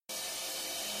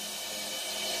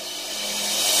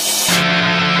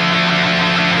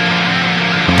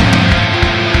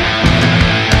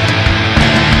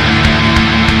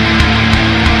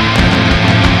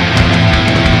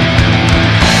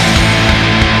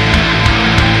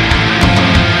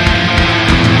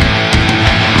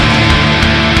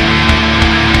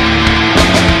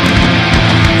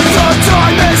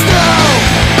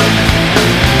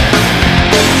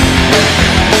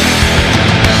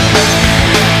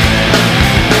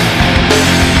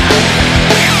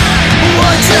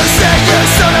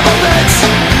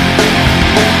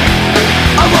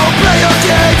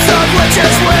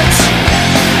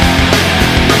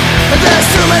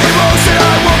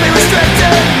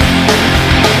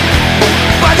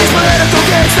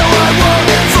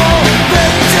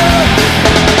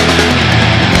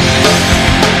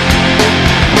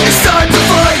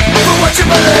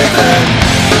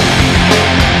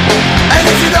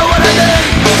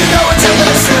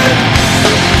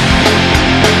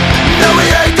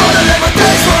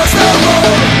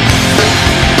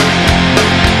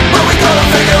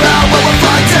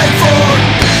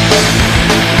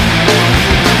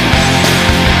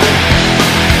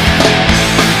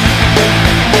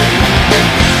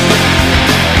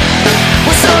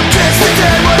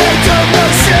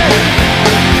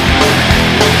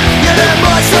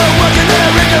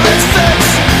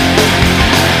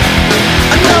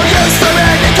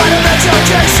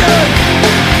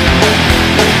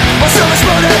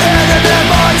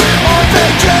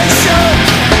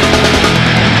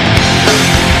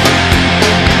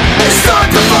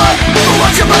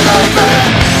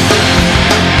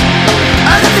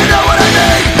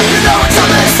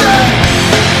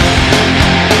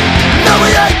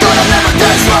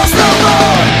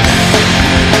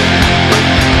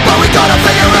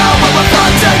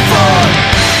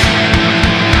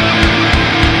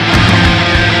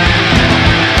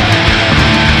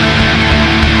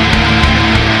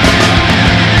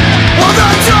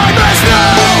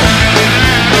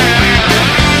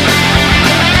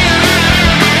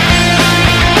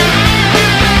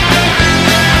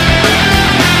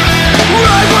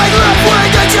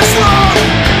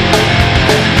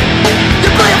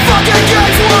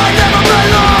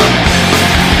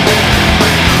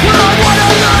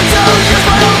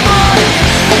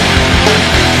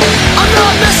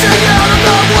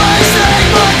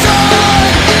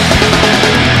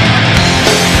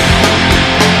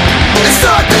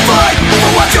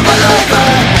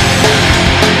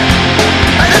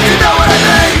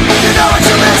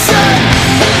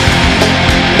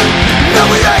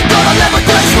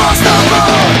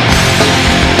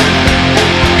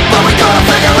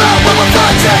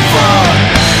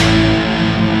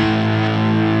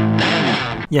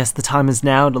Yes, the time is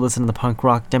now to listen to the punk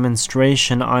rock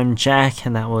demonstration. I'm Jack,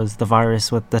 and that was The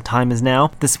Virus with The Time Is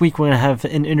Now. This week we're going to have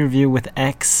an interview with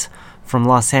X from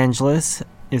Los Angeles.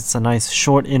 It's a nice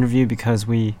short interview because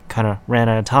we kind of ran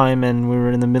out of time and we were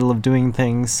in the middle of doing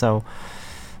things, so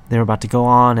they were about to go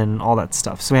on and all that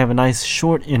stuff. So we have a nice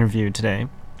short interview today.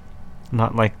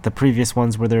 Not like the previous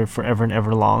ones where they're forever and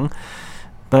ever long.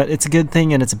 But it's a good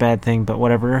thing and it's a bad thing, but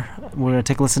whatever. We're going to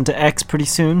take a listen to X pretty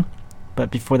soon. But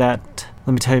before that,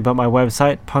 let me tell you about my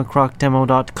website,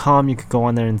 punkrockdemo.com. You can go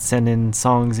on there and send in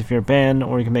songs if you're a band,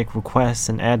 or you can make requests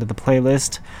and add to the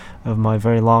playlist of my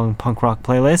very long punk rock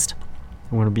playlist.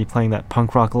 I'm going to be playing that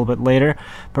punk rock a little bit later.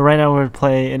 But right now we're going to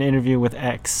play an interview with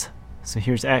X. So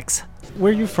here's X.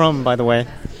 Where are you from, by the way?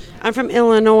 I'm from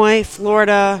Illinois,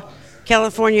 Florida,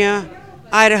 California,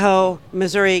 Idaho,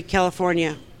 Missouri,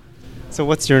 California. So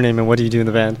what's your name and what do you do in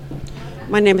the band?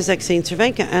 My name is Exene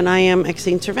Cervenka, and I am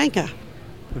Exene Cervenka.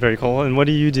 Very cool. And what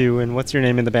do you do, and what's your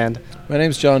name in the band? My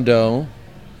name's John Doe.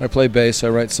 I play bass, I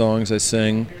write songs, I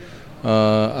sing.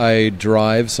 I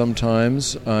drive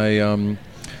sometimes. I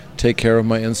take care of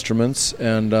my instruments,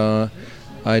 and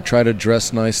I try to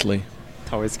dress nicely.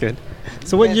 Always good.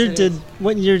 So what year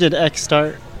did X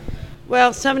start?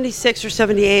 Well, 76 or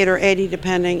 78 or 80,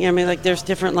 depending. I mean, like, there's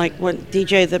different, like, when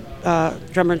DJ, the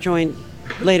drummer, joined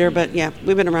later, but yeah,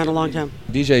 we've been around a long time.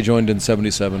 DJ joined in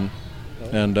 77,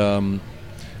 and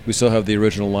we still have the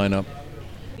original lineup.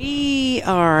 We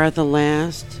are the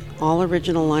last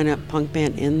all-original lineup punk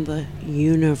band in the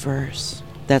universe.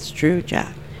 That's true,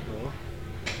 Jack.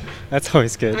 That's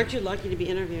always good. Aren't you lucky to be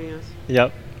interviewing us?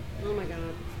 Yep. Oh, my God.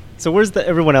 So where's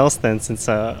everyone else then, since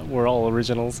we're all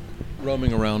originals?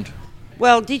 Roaming around.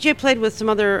 Well, DJ played with some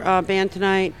other band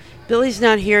tonight. Billy's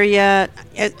not here yet.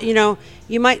 You know,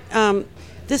 you might...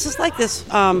 this is like this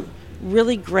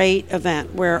really great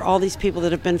event where all these people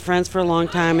that have been friends for a long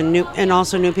time and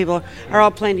also new people are all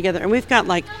playing together. And we've got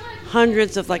like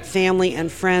hundreds of like family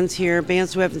and friends here,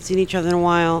 bands who haven't seen each other in a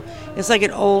while. It's like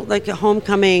a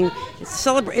homecoming.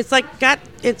 It's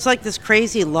like this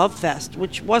crazy love fest,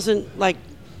 which wasn't like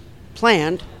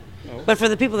planned. But for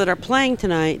the people that are playing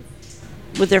tonight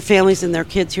with their families and their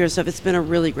kids here and stuff, it's been a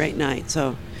really great night.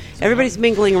 So everybody's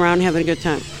mingling around, having a good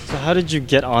time. So how did you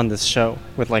get on this show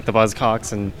with like the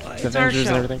Buzzcocks and the Avengers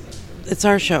and everything? It's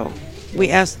our show. We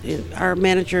asked our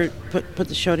manager put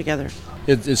the show together.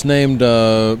 It's named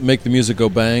Make the Music Go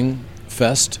Bang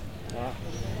Fest. Wow.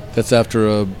 That's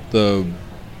after the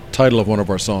title of one of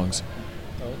our songs.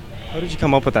 How did you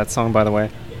come up with that song, by the way?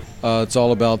 It's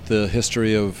all about the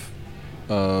history of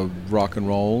rock and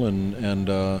roll and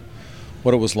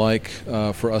what it was like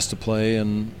for us to play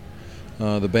and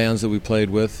the bands that we played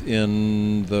with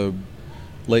in the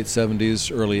late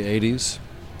 70s, early 80s,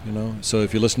 you know. So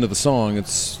if you listen to the song,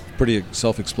 it's pretty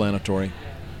self-explanatory.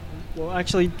 Well,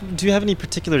 actually, do you have any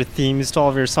particular themes to all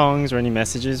of your songs or any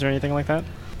messages or anything like that?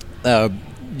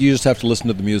 You just have to listen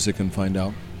to the music and find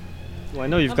out. Well, I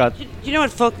know you've got... Do you know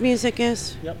what folk music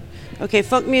is? Yep. Okay,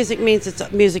 folk music means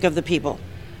it's music of the people,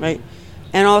 right?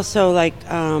 And also like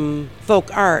folk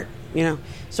art, you know.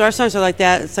 So our songs are like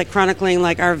that. It's like chronicling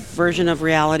like our version of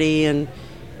reality, and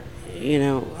you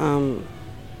know,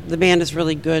 the band is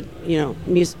really good. You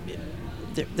know,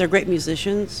 they're great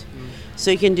musicians,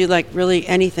 so you can do like really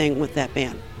anything with that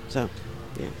band. So,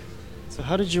 yeah. So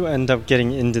how did you end up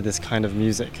getting into this kind of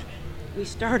music? We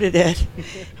started it.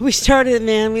 We started it,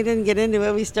 man. We didn't get into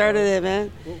it. We started it, man.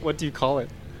 What do you call it?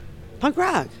 Punk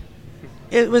rock.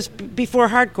 It was before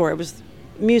hardcore. It was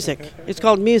music. It's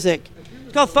called music.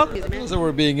 It's called folk music. It feels that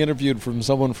we're being interviewed from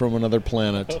someone from another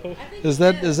planet. Is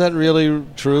that really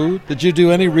true? Did you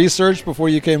do any research before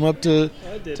you came up to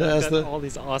ask all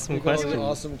these awesome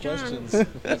questions? John,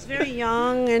 he's very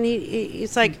young, and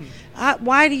he's like,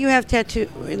 why do you have tattoos?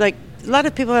 Like, a lot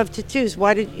of people have tattoos.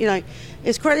 Why did you like?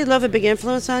 Is Courtney Love a big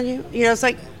influence on you? You know, it's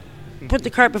like put the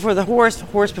cart before the horse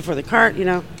before the cart. You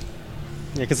know.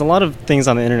 Yeah, because a lot of things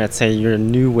on the internet say you're a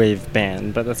new wave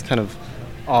band, but that's kind of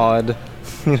odd,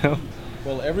 you know.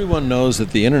 Well, everyone knows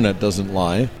that the internet doesn't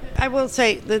lie. I will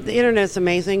say that the internet is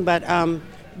amazing, but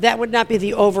that would not be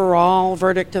the overall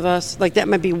verdict of us. Like, that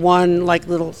might be one, like,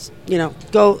 little, you know,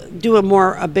 go do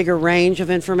a bigger range of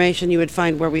information. You would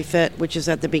find where we fit, which is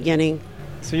at the beginning.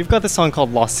 So you've got this song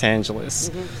called Los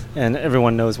Angeles, and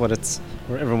everyone knows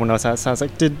everyone knows how it sounds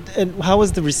like. And how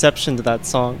was the reception to that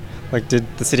song? Like, did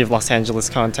the city of Los Angeles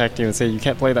contact you and say, you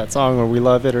can't play that song, or we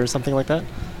love it, or something like that?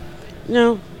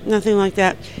 No, nothing like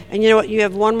that. And you know what? You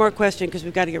have one more question, because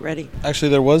we've got to get ready. Actually,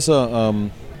 there was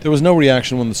no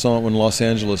reaction when Los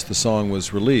Angeles, the song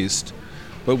was released,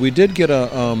 but we did get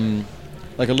a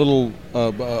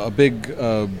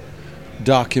big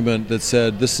document that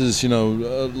said this is,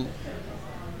 a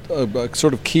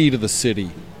sort of key to the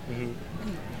city.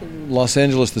 Los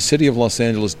Angeles, the city of Los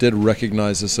Angeles, did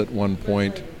recognize us at one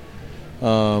point,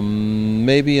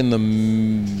 maybe in the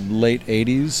late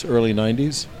 '80s, early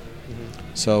 '90s.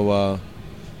 So,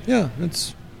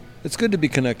 it's good to be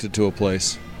connected to a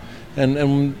place,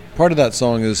 and part of that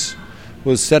song was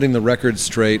setting the record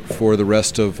straight for the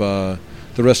rest of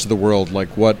the world, like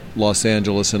what Los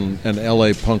Angeles and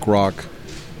LA punk rock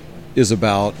is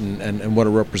about, and what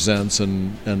it represents,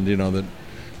 and that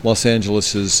Los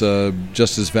Angeles is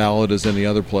just as valid as any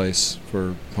other place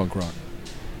for punk rock.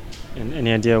 And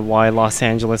any idea why Los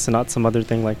Angeles and not some other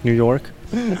thing like New York?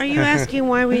 Are you asking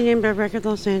why we named our record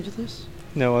Los Angeles?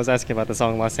 No, I was asking about the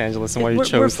song Los Angeles and why you we're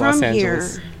chose from Los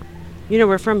Angeles. Here. You know,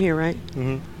 we're from here, right?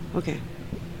 Mm-hmm. Okay,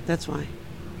 that's why.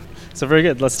 So very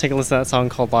good. Let's take a listen to that song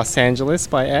called Los Angeles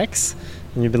by X.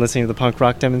 And you've been listening to the punk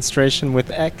rock demonstration with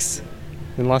X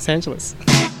in Los Angeles.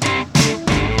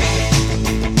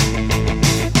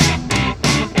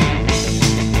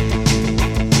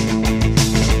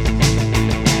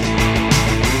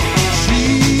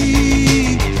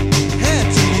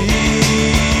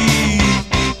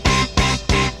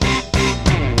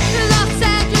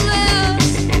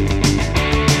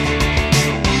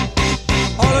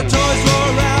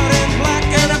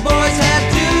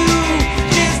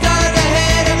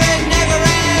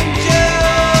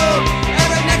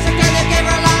 Give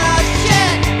her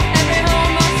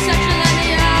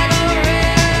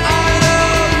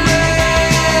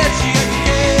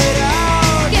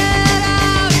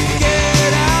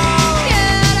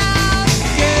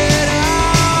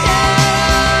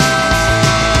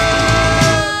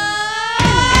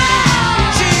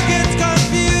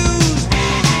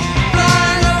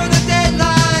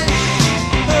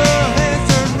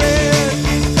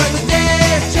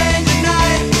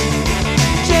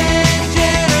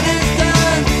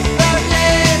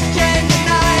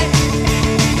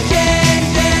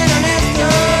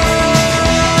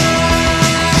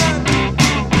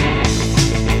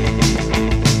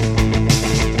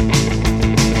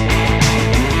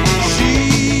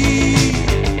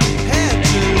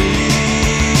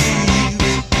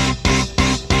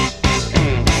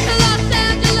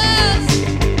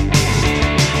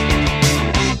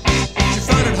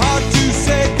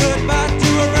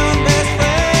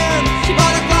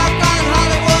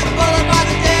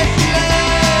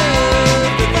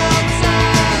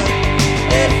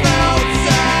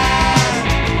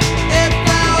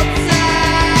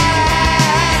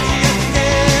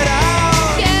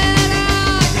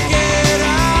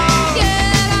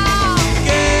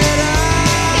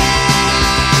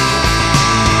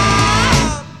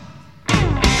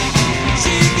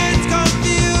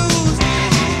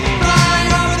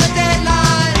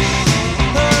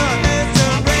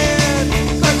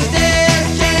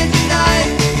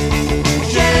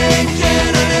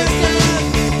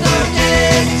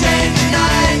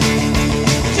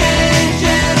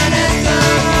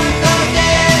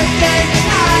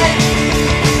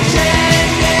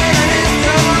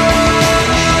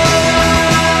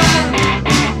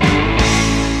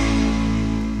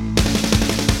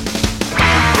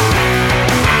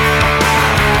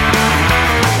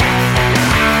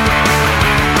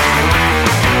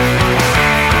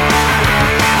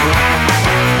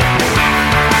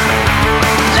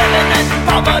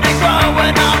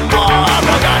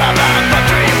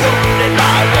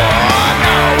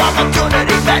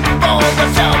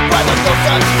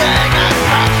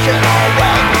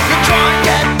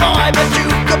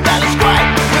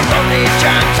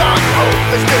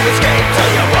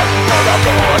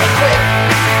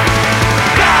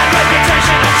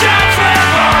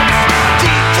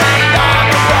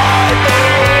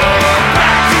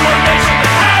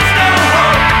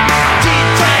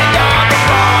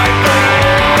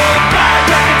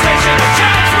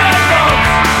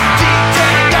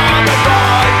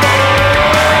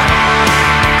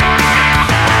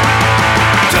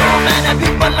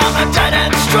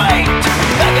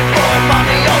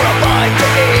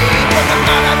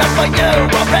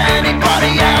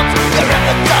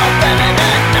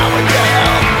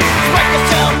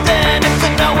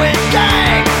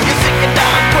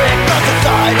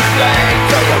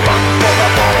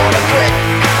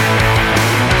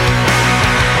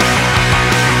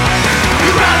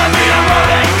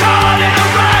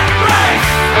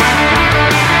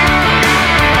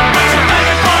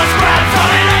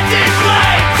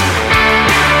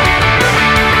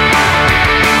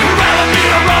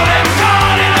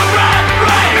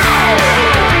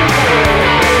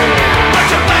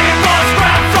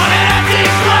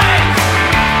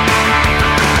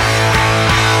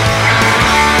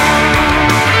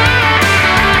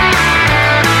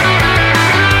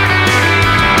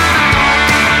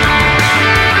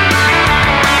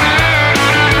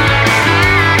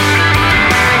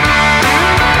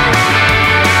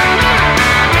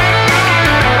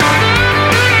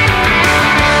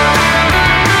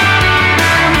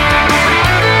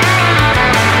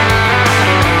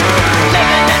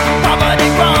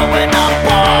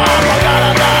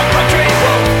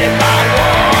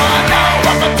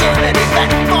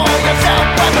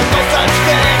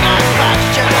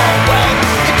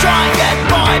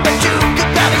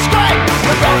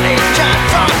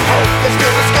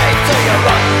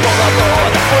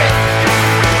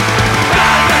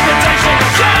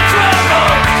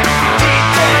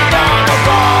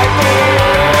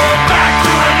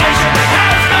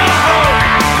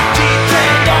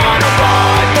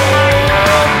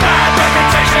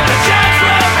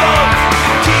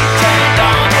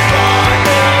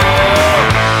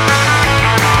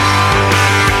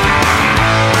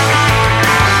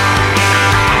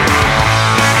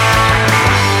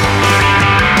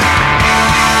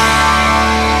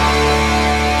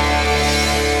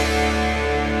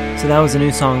So that was a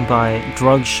new song by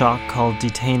Drug Shock called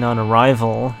Detained on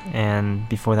Arrival, and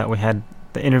before that we had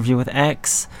the interview with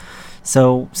X.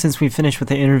 So since we finished with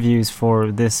the interviews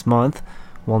for this month,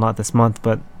 well, not this month,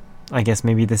 but I guess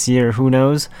maybe this year, who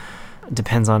knows?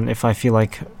 Depends on if I feel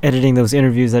like editing those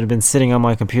interviews that have been sitting on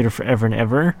my computer forever and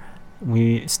ever.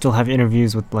 We still have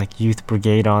interviews with like Youth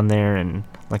Brigade on there and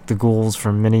like the Ghouls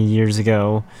from many years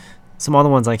ago. Some other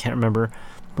ones I can't remember.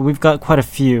 But we've got quite a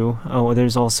few. Oh,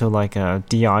 there's also like a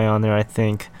DI on there, I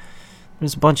think.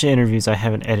 There's a bunch of interviews I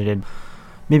haven't edited.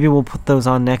 Maybe we'll put those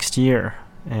on next year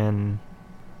and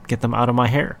get them out of my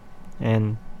hair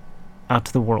and out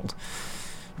to the world.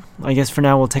 I guess for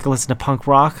now we'll take a listen to punk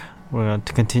rock. We're going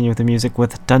to continue with the music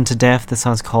with Done to Death. This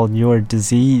song's called Your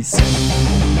Disease.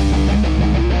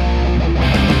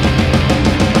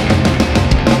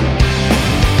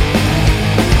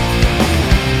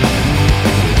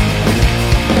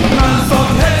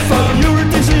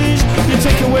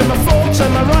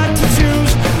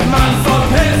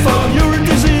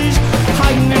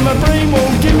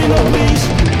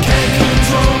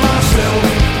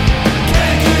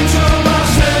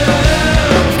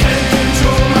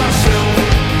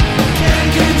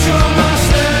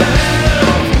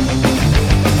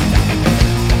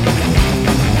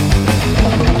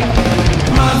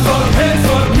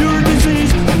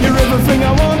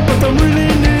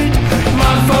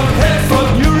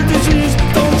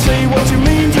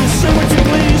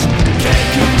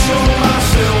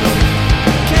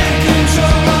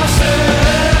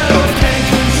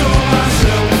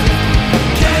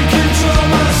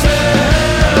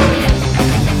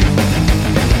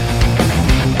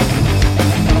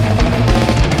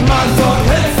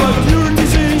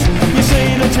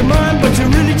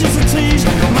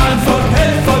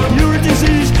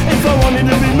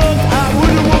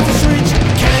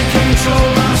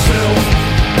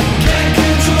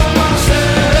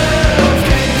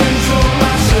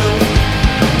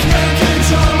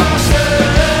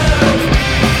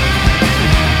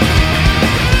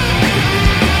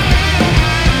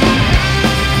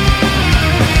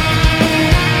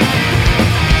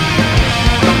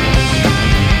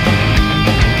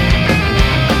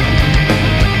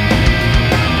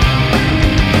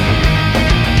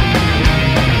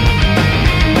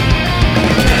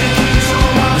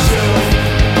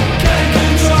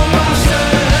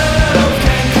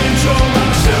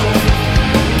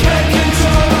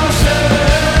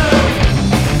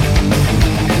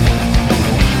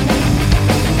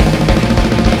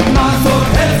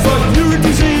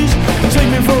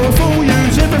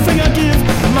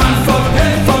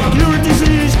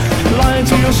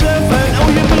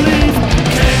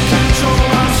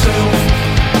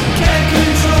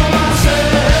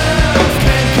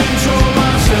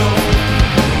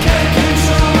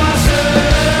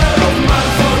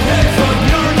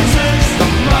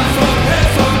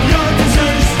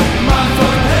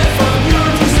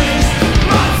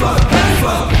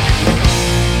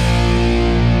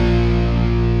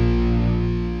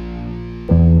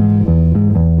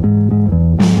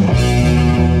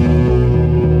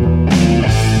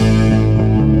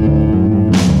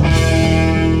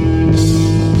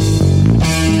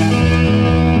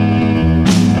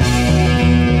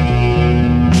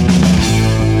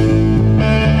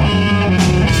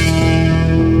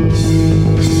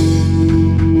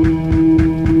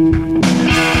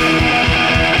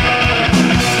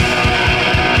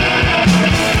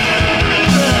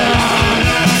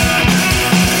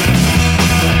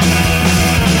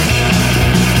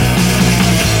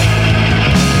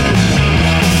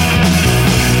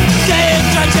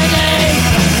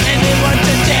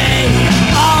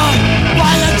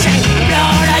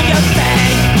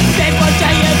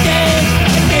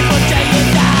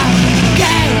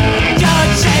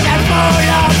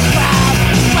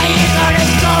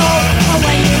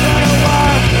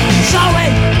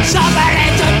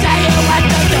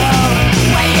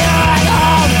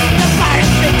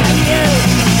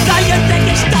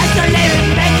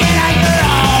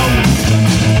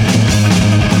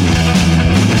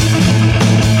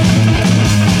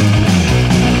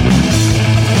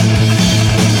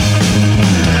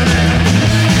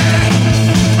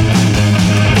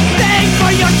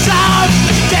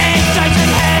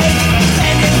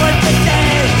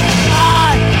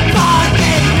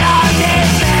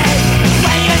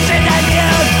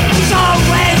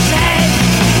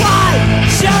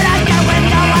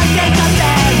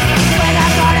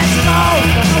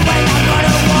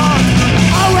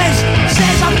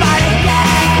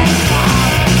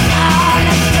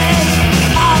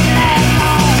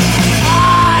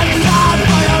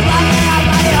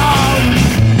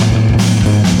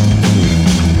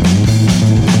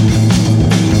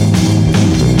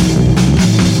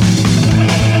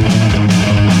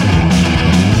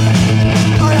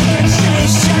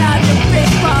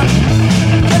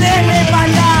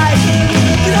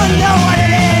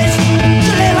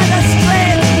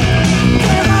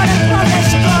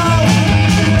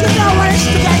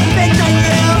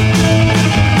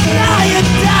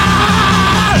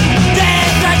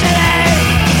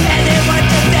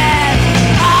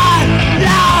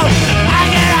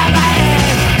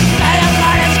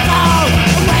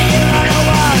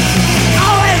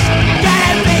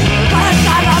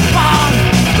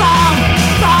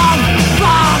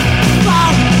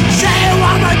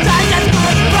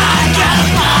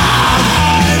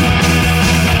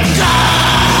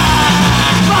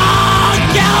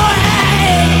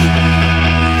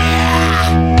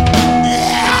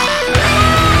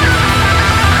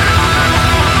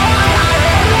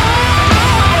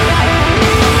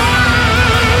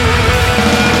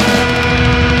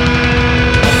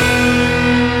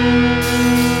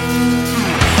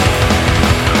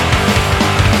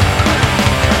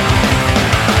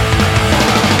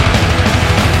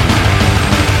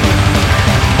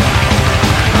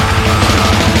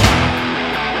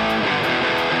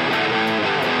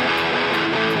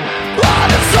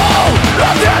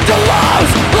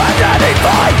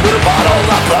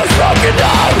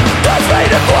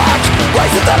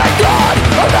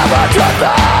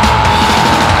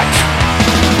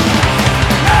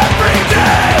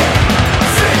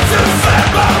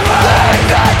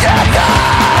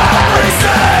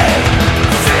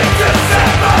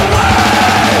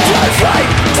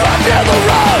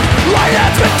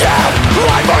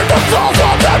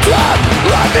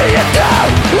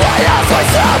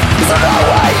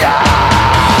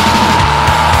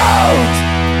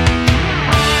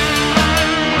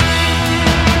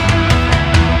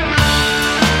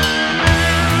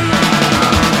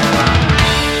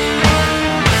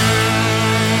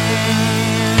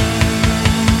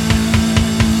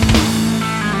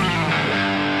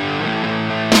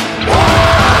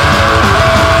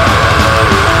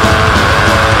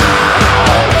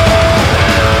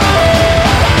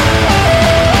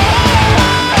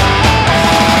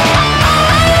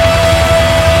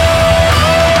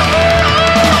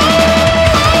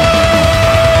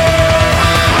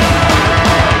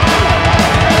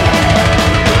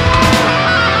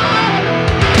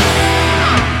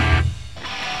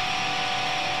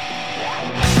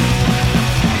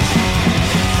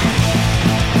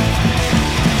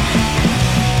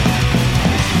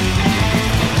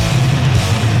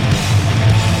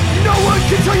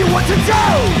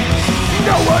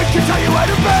 one can tell you how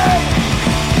to be.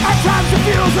 At times it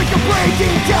feels like you're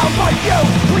breaking down, but you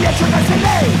create your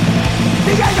destiny.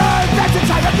 The anger that's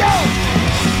inside of you,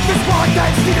 the spark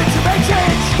that's needed to make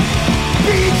change.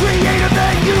 Be creative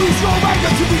and use your anger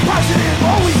to be positive.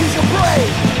 Always use your brain.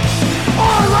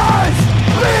 Our lives,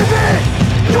 live it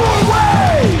your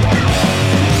way.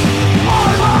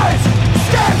 Our lives,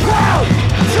 stand proud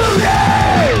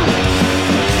today.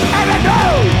 And I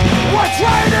know what's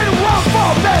right and wrong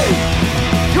for me.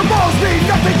 Your morals mean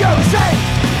nothing you say.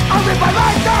 I live my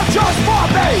life now just for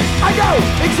me. I know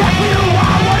exactly who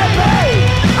I wanna be.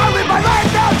 I live my life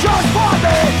now just for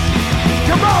me.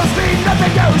 Your morals mean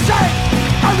nothing you say.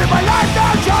 I live my life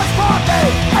now just for me.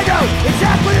 I know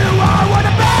exactly who I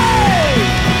wanna be.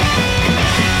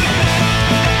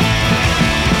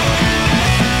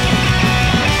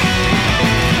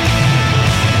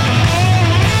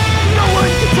 No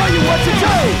one can tell you what to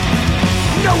do.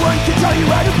 No one can tell you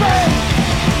how to be.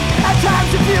 At times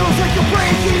it feels like you're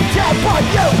breaking down, but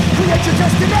you create your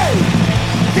destiny.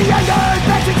 The anger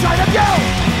that's inside of you,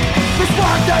 the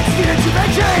spark that's needed to make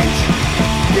change.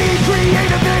 Be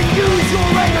creative and use your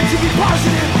anger to be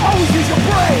positive. Always use your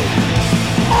brain.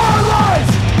 Our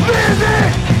lives, live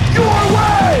it your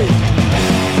way.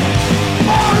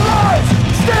 Our lives,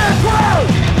 stand proud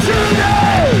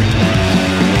today.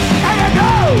 And I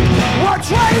know what's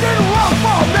right and wrong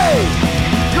for me.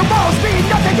 Your morals mean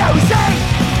nothing you say.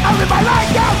 I live my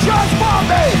life now just for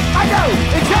me. I know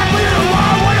exactly who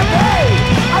I wanna be.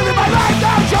 I live my life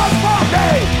now just for me.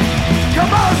 Your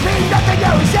morals mean nothing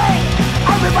you say.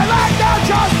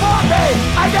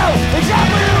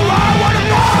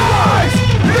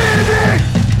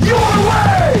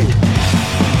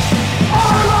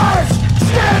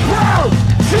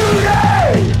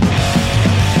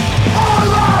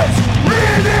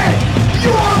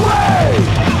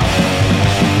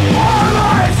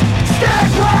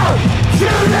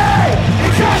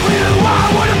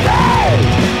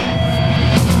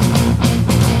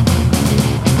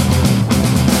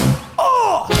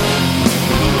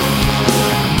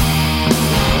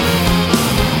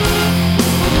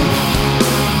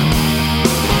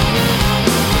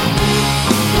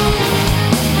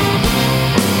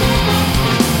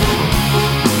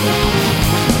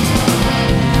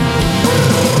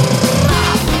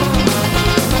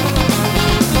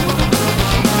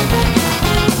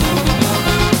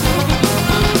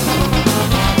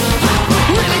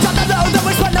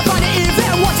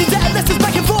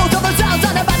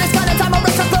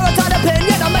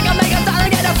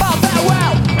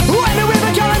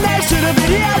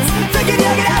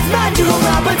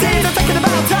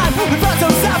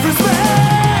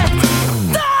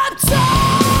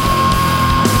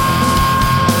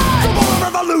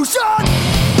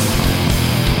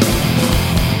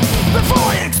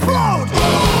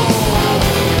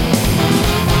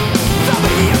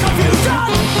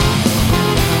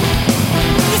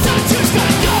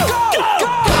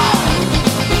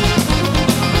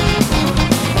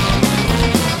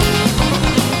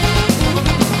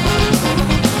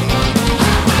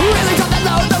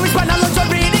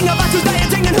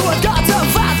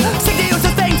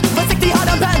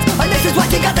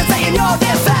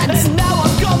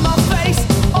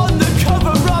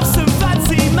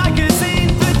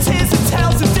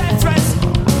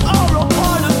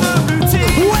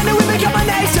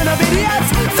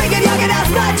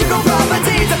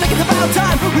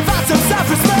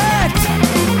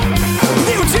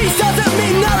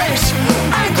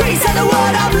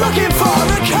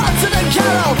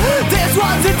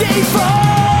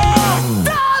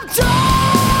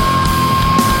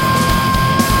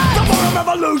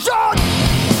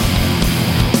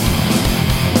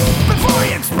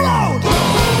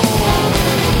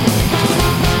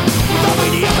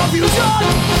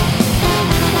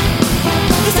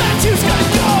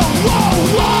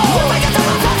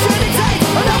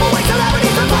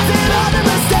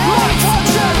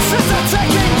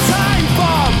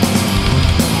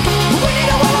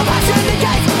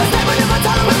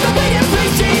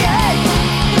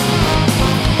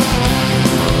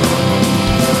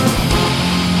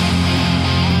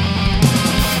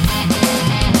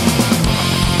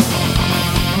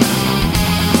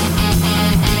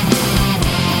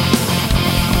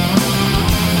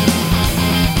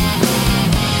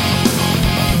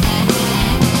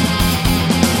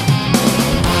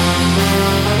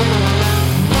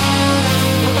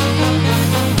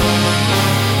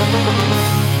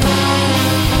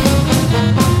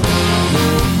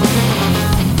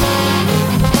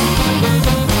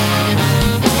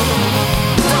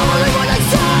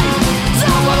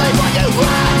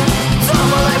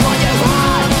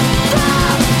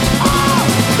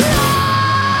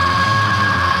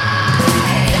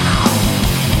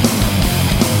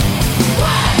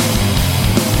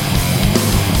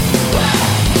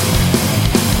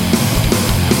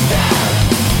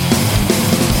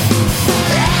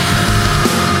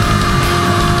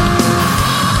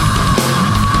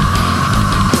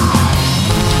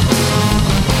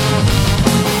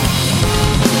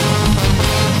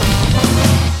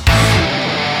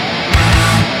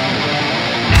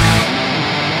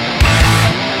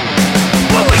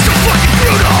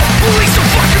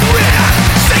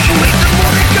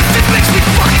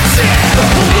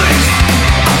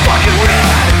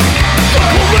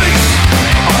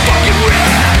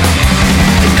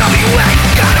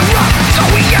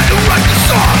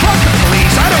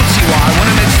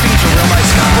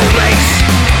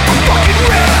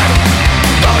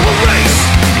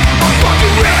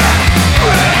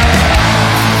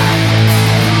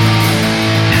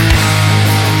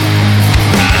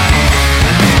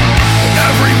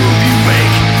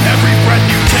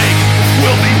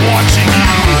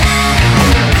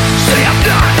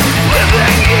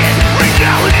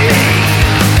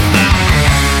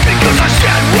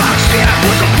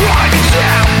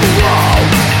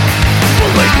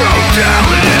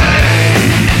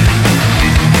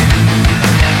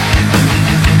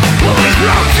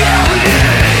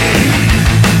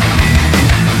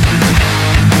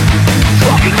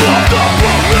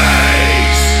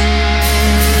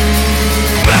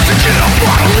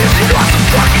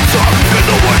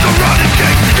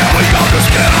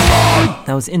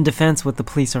 That was In Defense with The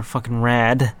Police Are Fucking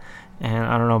Rad. And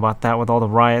I don't know about that with all the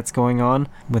riots going on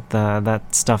with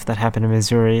that stuff that happened in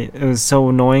Missouri. It was so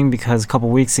annoying because a couple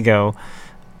weeks ago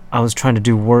I was trying to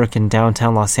do work in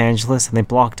downtown Los Angeles and they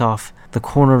blocked off the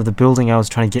corner of the building I was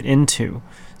trying to get into.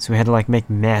 So we had to like make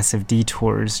massive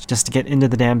detours just to get into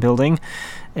the damn building.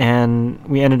 And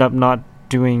we ended up not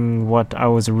doing what I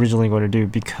was originally going to do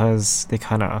because they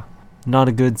kind of... not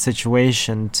a good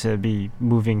situation to be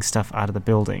moving stuff out of the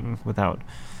building without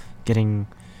getting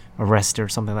arrested or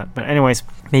something like that. But anyways,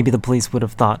 maybe the police would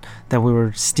have thought that we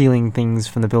were stealing things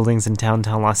from the buildings in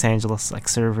downtown Los Angeles, like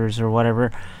servers or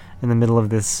whatever, in the middle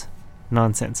of this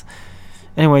nonsense.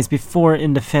 Anyways, before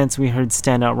In Defense, we heard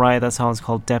Standout Riot. That song was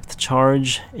called Depth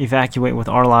Charge. Evacuate with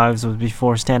Our Lives was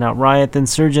before Standout Riot. Then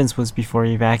Surgeons was before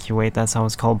Evacuate. That song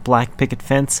was called Black Picket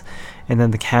Fence. And then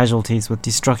The Casualties with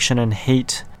Destruction and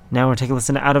Hate. Now we're taking a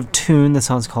listen to Out of Tune. The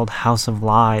song's called House of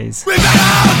Lies. We've been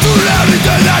out to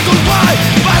everything that goes by.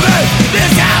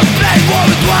 This house played war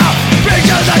with wow.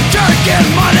 Preachers and church give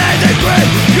money they great.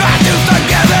 You have to start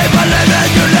giving, but live in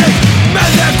your league.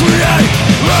 Men that create,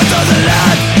 earth of the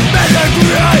land. Men that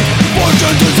create,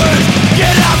 fortune disease.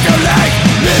 Get off your leg,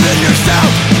 live in yourself.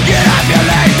 Get off your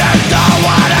leg, there's no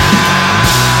one else.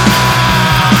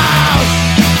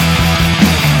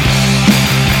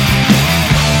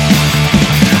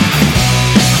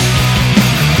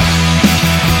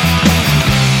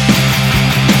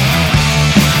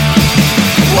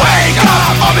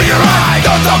 Open your eyes,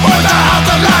 don't support the house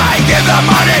of lies. Give the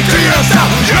money to yourself,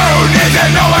 you need to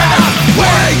know it else.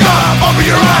 Wake up, open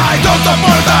your eyes, don't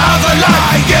support the house of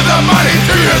lies. Give the money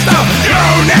to yourself, you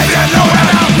need to know it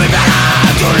else. We've been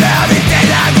out to everything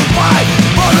that goes by.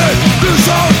 Money, this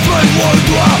house play war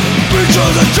to wow.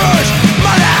 Preachers and church,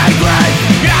 money and grace.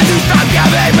 You have to stop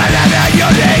giving, but live in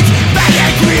your needs. Men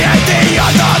that create the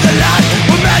earth of the land.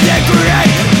 When men that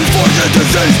create this fortune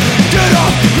disease. Get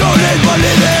off your knees, but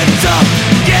live in yourself.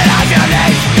 Get off your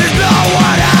knees, there's no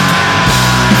one else.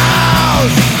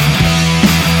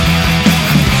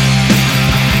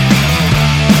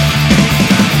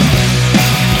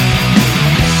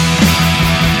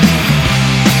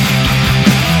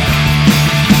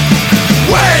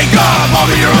 Wake up,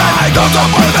 open your eyes, don't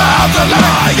support the house of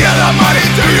lies. Give the money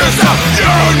to yourself, you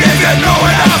need to know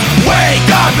it else. Wake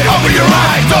up and open your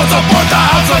eyes, don't support the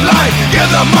house of lies. Give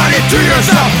the money to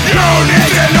yourself, you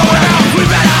need to know it else. We've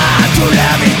been out to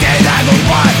everything that goes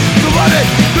by. The money,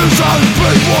 this house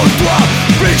plays war to wow.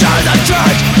 Preachers and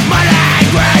church, money and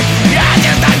grace. You have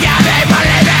to stop giving, but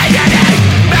live in your needs.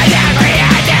 Men that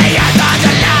create the earth of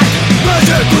the land. Men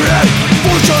that create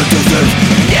fortune disease.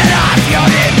 Get off your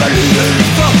knees, believe in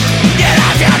yourself. Get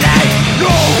off your knees,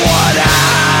 no one else.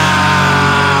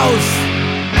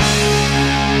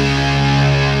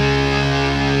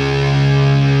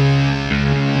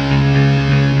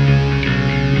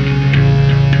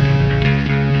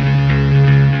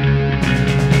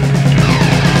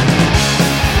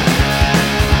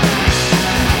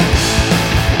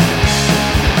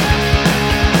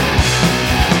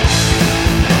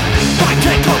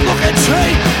 Take a look and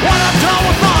see what I've done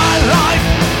with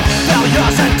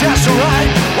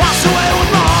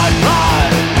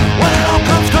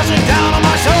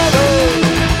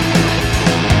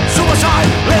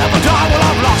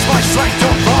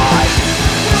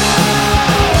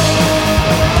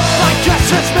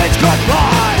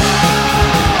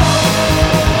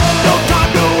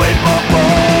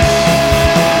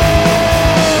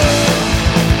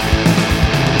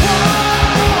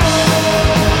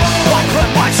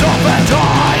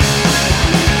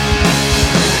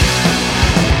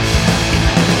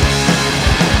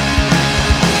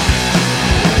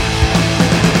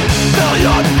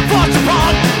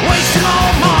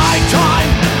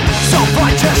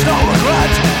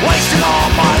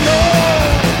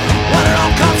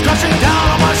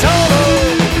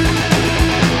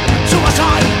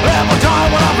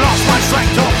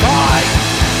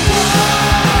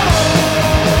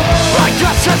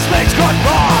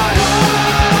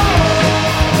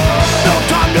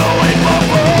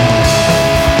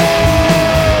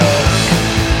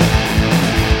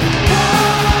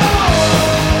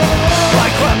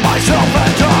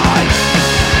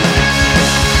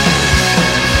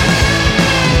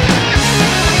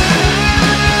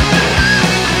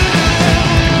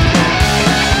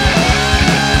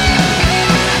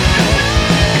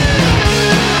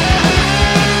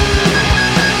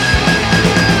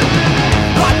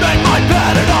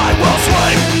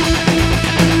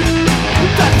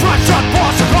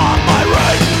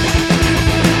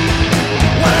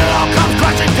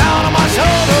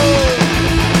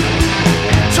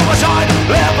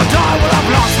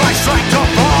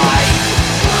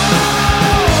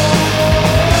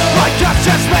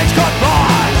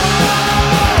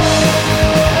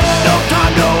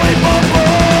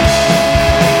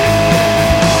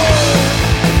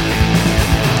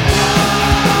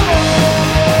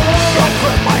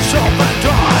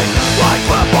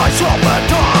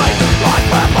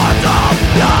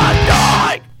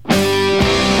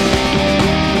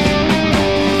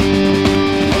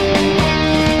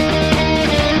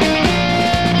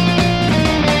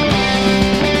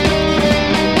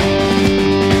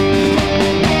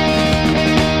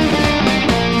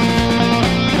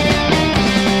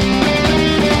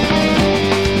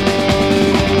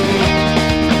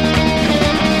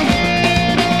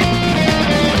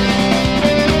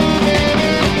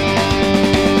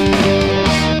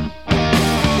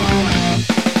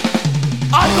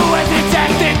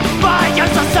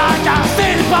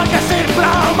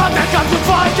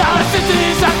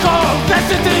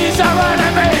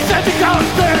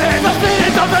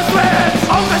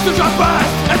to confess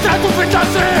and time to fit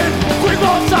us in. We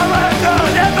won't surrender,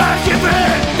 never give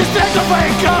in. This days of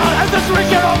anger and the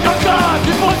drinking of your gun,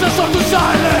 it puts us all to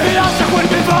silence. The answer will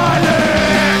be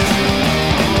violent.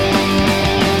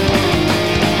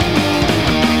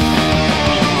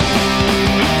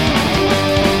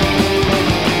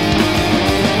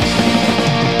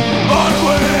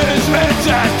 Always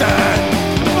rejected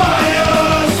by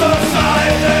your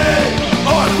society.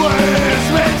 Always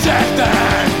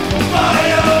rejected by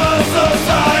your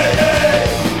society.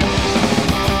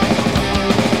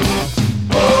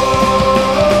 Oh,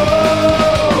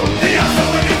 the answer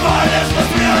will be violence,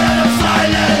 'cause we are out of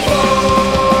silence. Oh,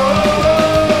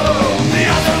 the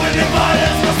answer will be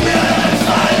violence, 'cause we are out of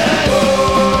silence.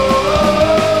 Oh,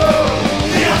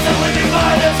 the answer will be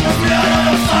violence, 'cause we are out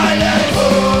of silence.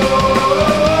 Oh,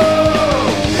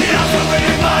 the answer will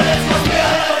be violence, 'cause we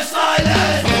are out of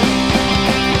silence.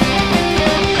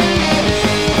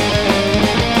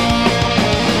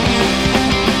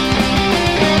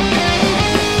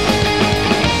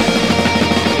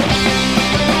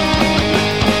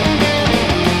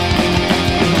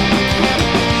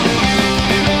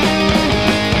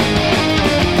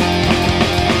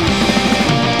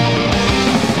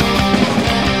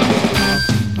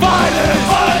 Violence,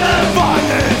 violence,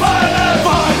 violence, violence,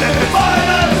 violence,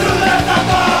 violence, through the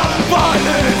Tata.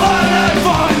 Violence, violence,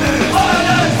 violence,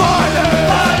 violence, violence,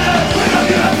 violence, we don't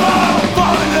give a fuck.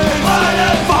 Violence,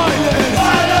 violence, violence,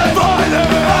 violence,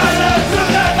 violence, violence,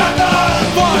 through the Tata.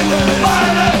 Violence,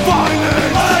 violence, violence,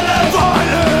 violence,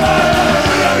 violence,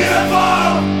 we don't give a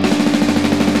fuck.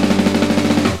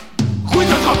 We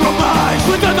don't compromise,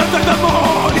 we don't take the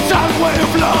more. It's our way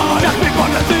of life. Like big on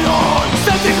the on.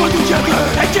 Standing on together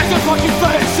against the fucking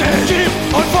faces. Keep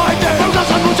on fighting. For us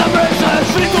and muchas veces.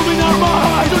 Freedom in our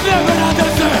minds. You'll never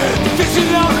understand.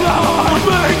 Fixing our lives.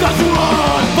 Make us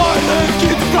one. Violent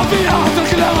kids from the outer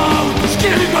cloud.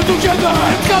 Scaling all together.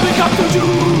 It's coming up to you.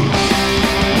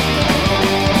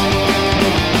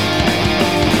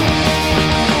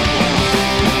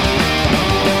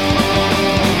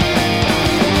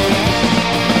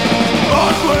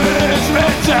 Always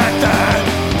rejected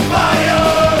by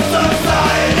your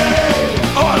society.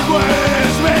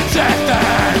 Always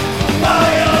rejected by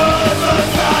your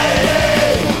society.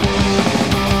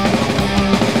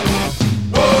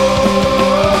 Oh,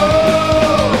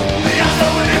 the answer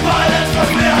will be violence,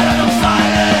 'cause we are out of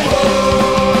silence. Oh,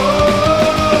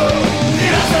 the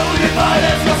answer will be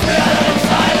violence, 'cause we are out of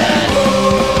silence. Oh,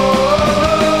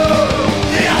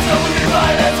 the answer will be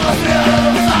violence, 'cause we are out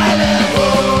of silence. Oh,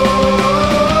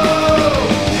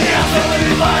 the answer will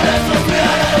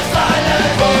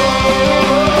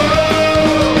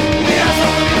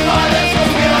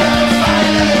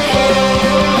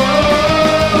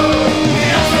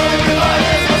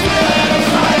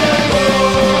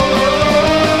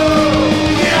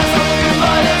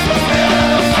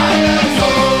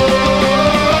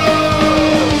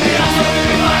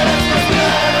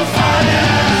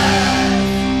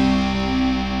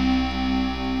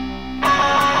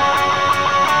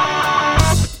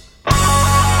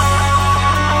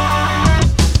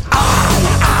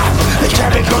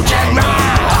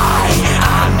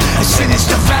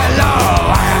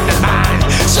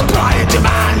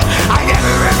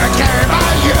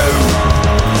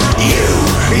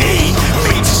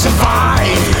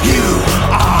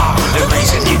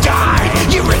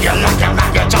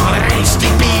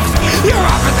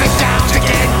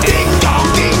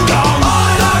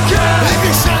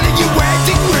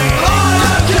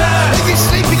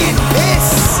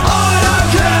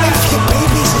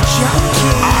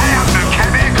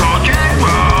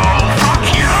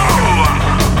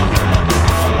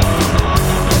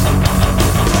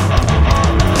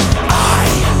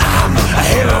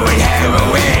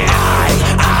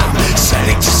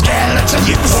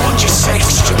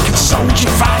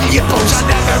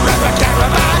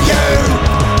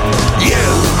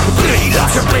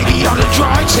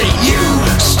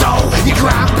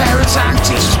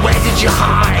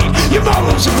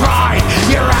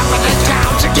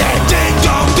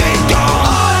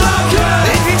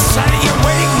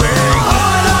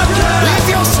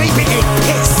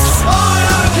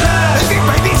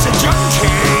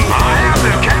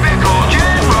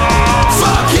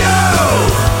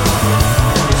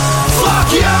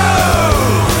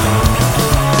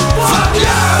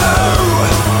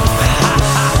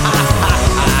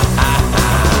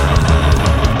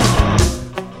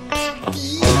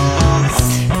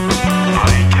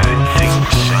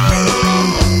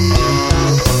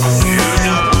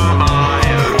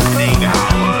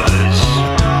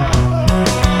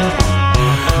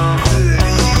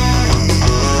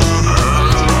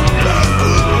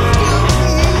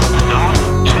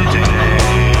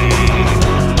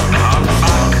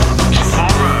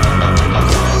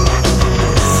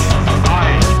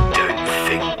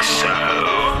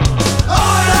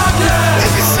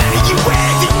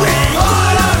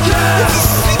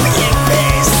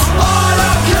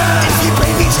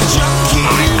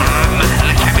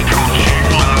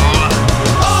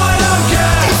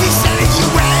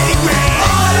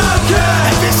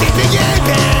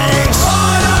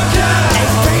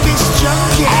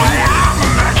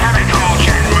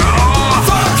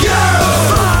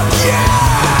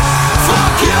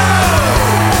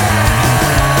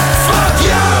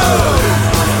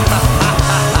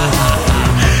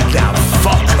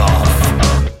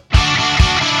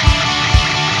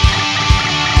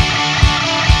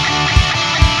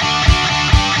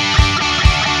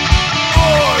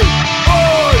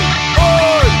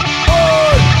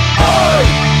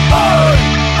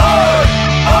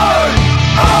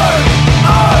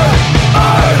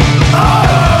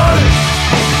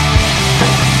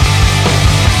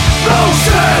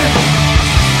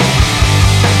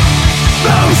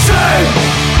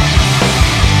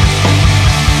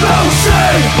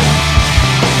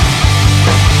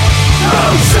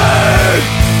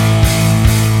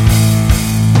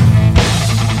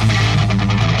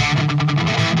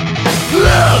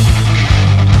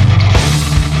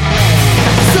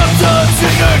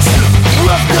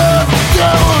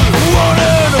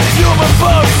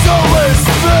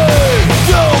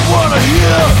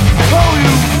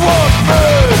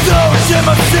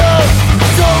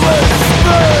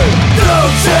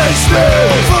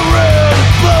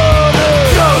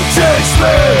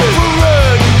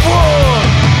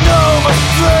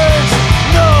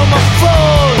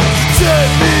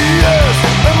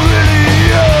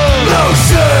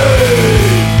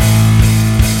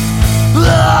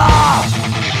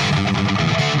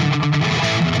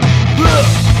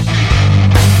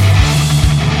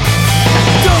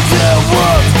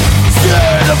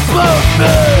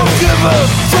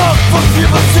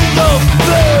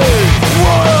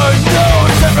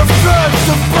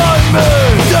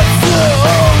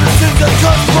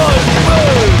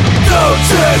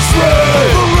chase me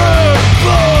for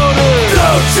anybody.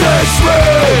 Don't chase me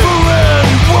for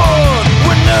anyone.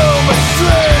 When no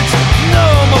mistakes, no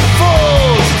my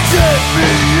fault. Take me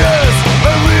as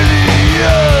I really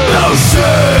am. No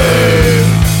shame.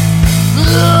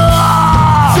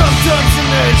 Sometimes in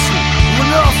nature, when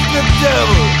off the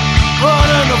devil, on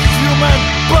and a human,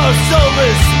 but so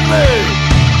is me.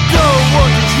 Don't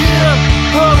want to hear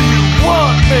how you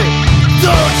want me.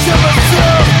 Don't show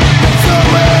myself, it's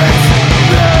always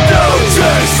me. Don't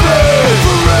chase me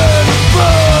for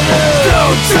anybody.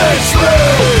 Don't chase me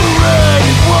for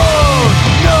anyone.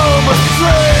 No my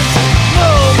strength,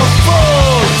 no my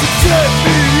fault. To take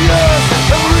me as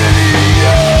I really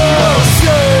am. No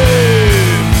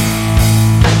shame.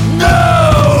 No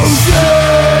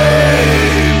shame.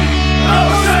 No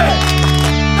shame.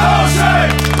 No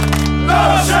shame. No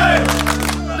shame.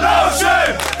 No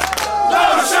shame. No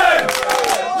shame.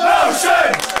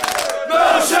 No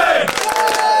shame.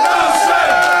 No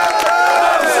shame.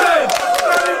 No shame.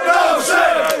 No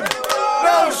shame.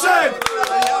 No shame.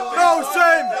 No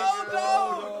shame.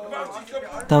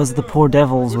 That was the Poor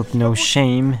Devils with No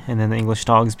Shame, and then the English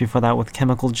Dogs before that with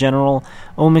Chemical General.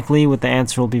 Omic Lee with The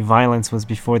Answer Will Be Violence was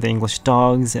before the English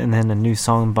Dogs, and then a new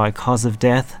song by Cause of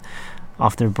Death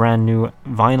off their brand new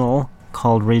vinyl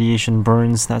called Radiation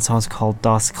Burns. That song's called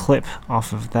Das Clip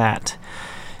off of that.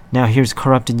 Now here's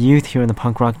Corrupted Youth here in the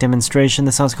punk rock demonstration.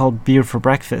 The song's called Beer for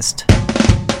Breakfast.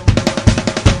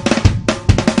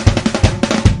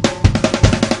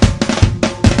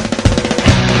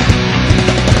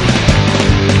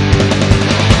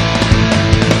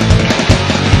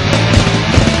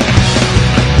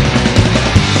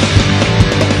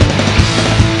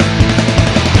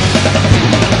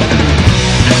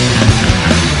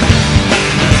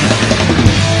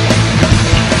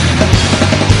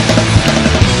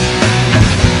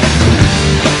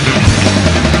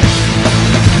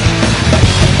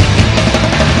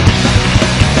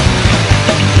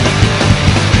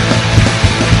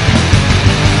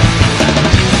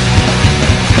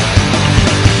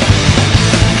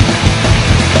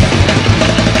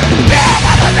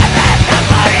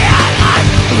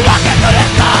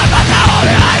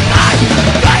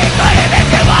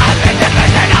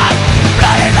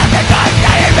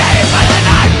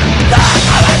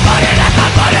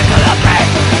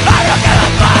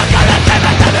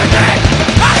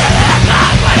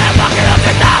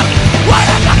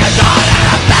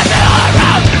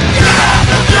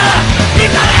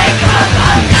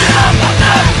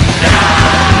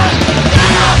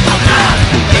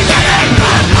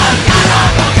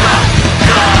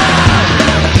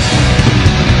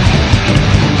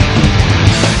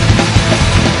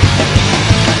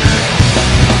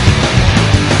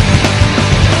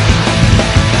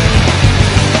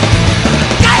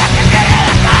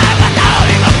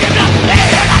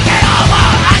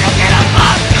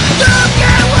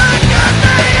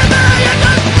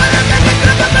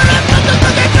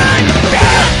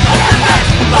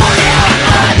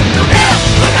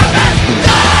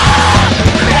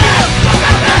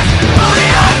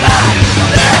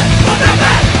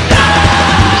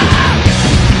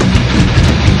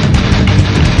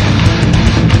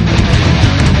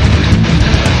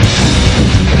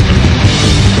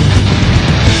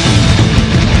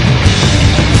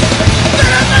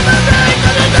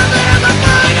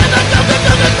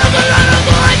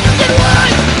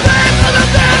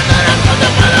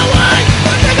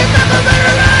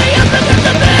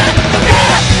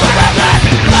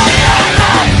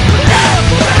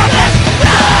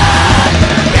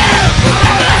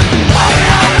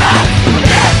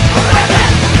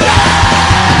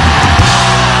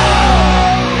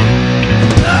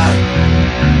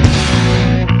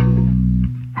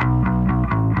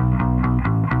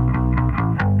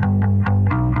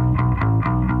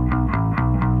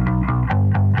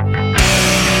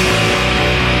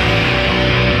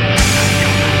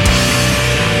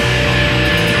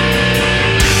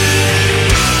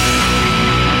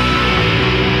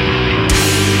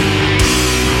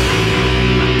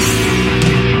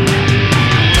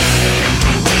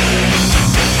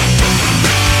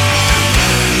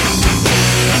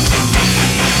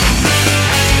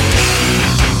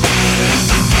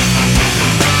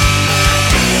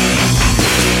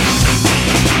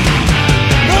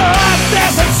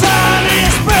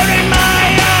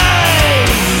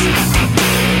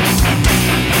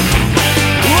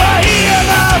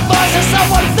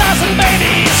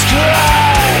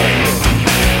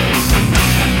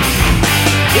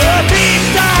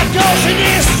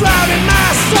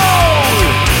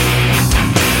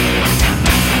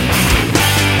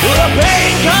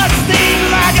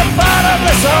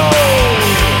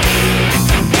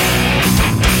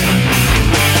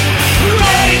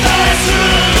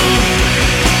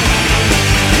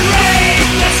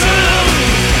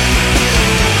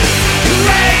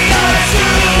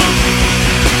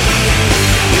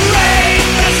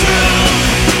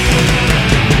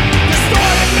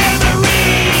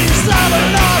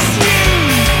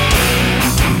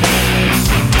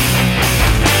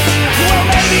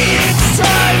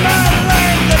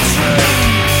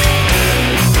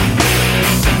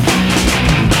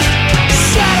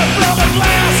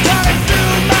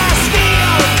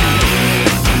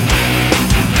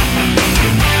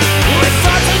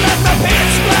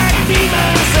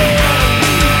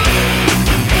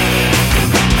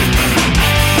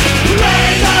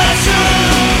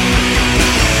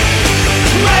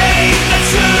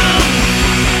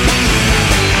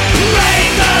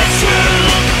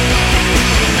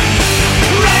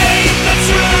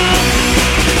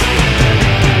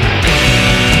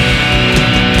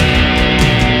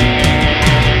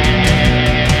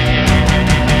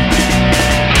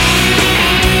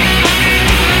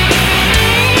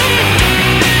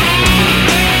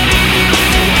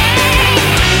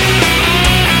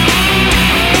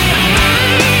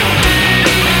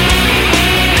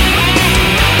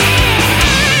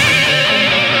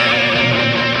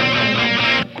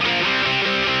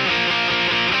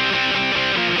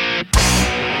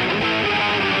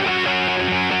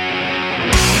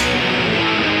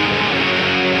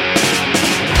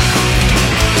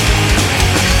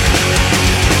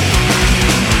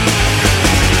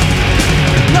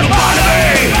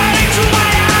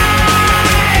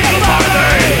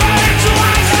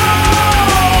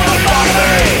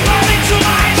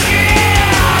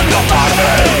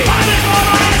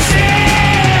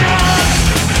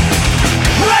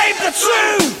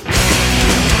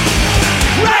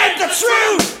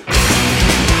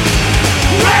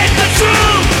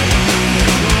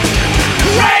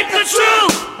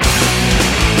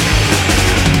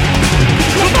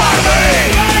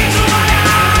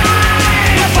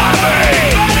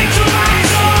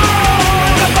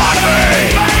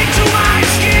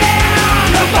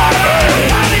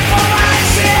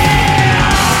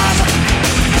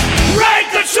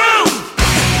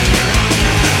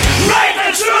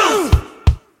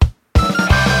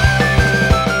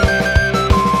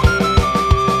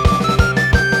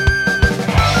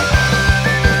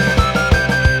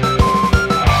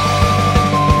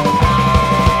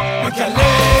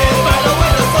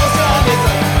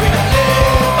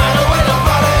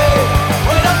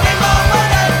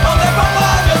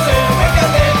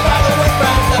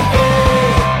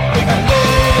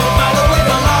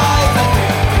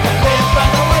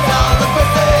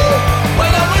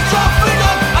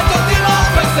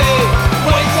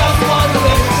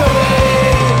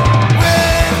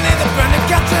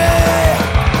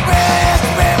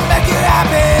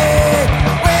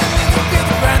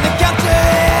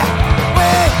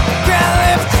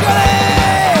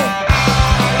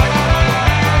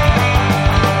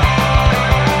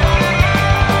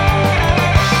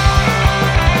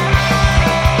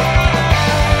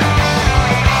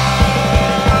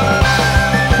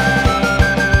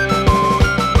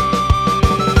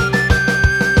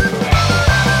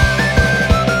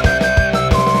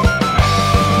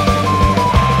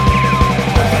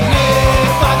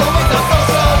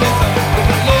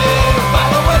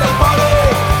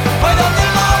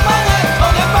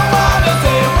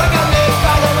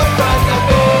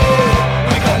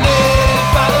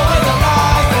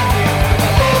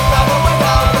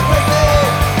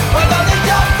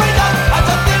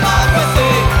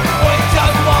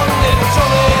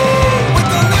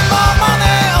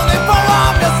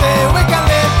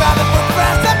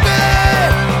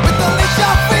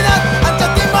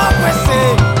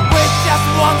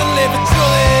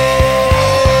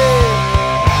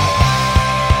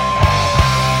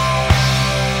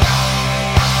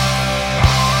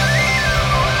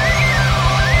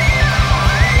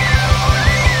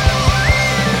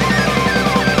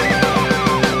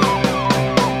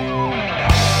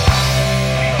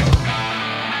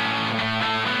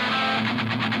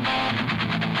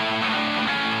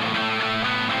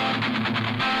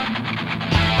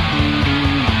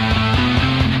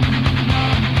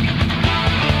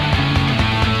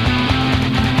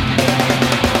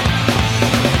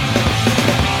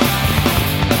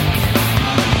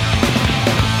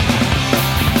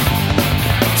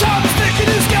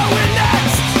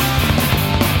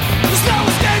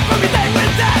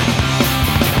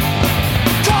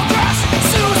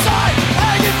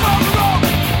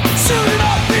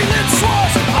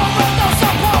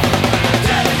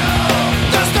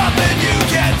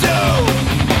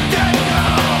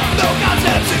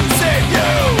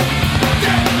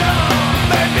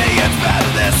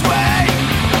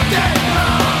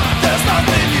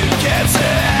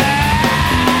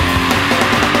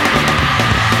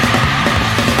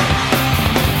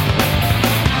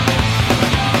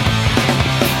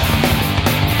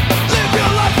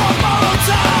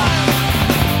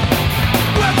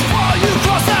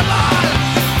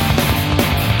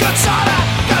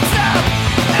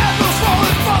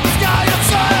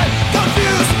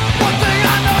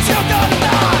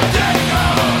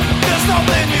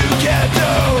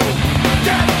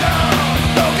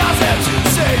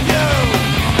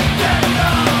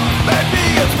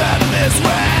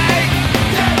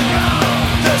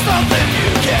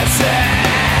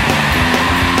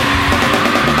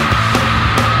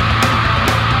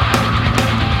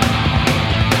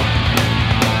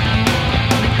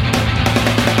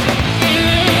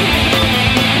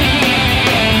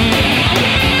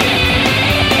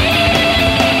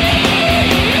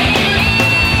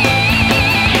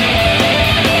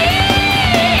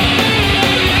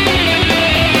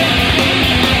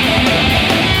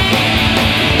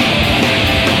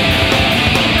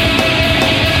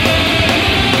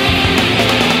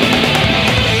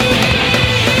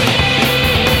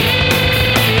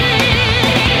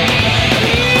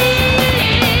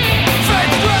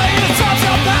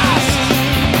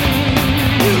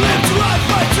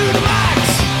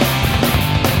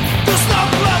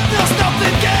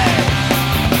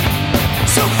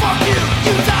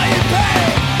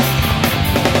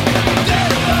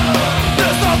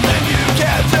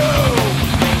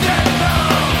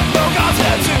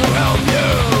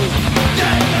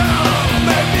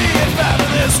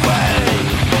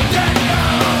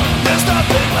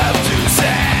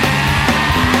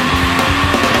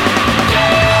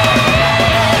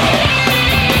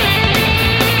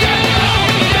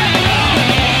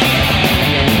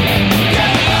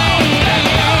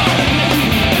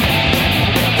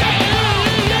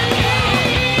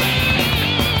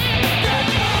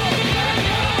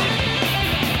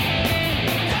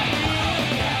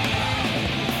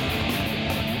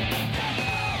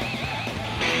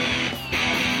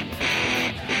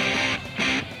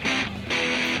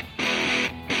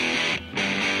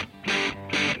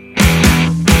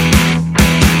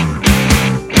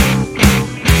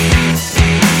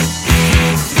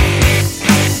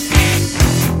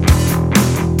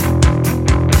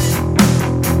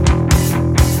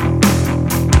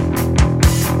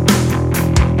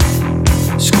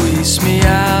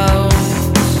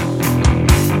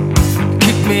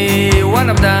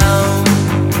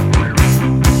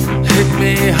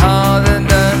 me hard and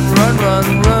then run,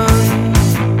 run, run.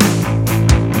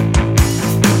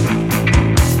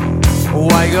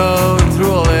 Why go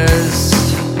through all this?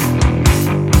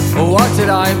 What did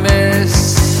I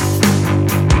miss?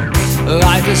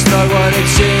 Life is not what it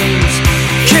seems.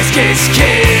 Kiss, kiss,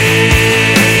 kiss.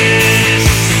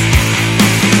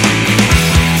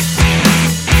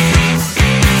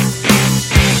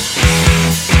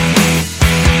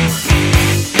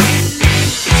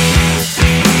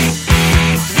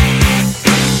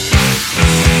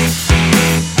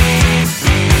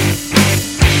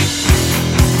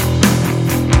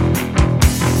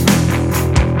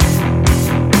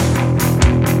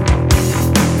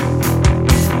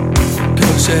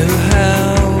 To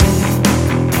hell,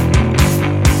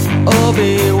 oh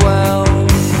be well.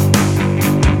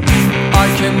 I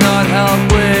cannot help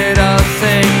with a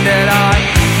thing that I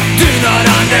do not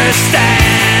understand.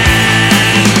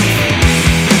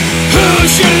 Who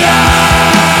should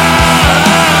love?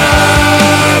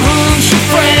 Who should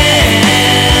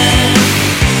friend?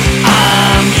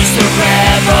 I'm just a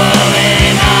rebel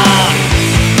in a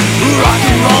rock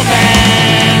and roll band.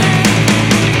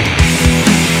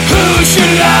 Who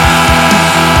should love?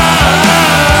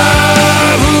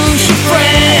 Who should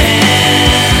friend?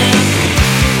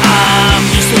 I'm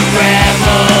just a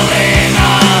rebel in a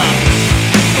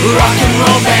rock and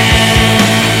roll band.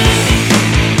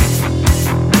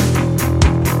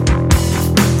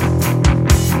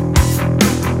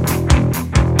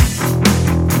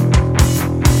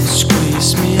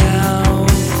 Squeeze me out,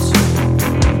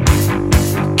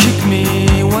 kick me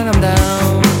when I'm down,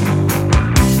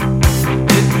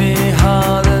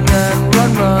 hard and then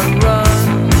run, run, run.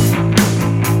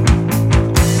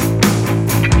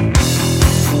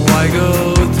 Why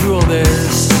go through all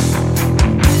this?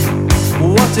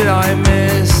 What did I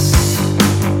miss?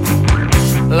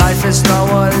 Life is not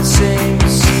what it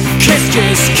seems. Kiss,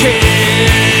 kiss,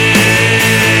 kiss.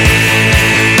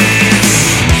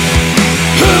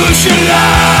 Who should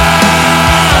love?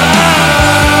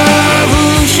 Who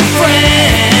should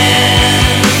friend?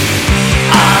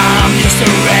 I'm just a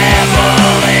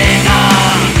rebel in a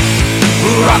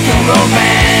rock and roll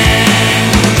band.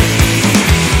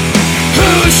 Who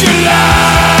should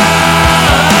love?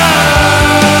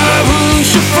 Who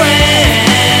should friend?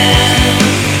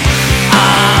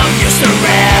 I'm just a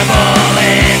rebel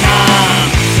in a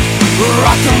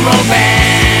rock and roll band.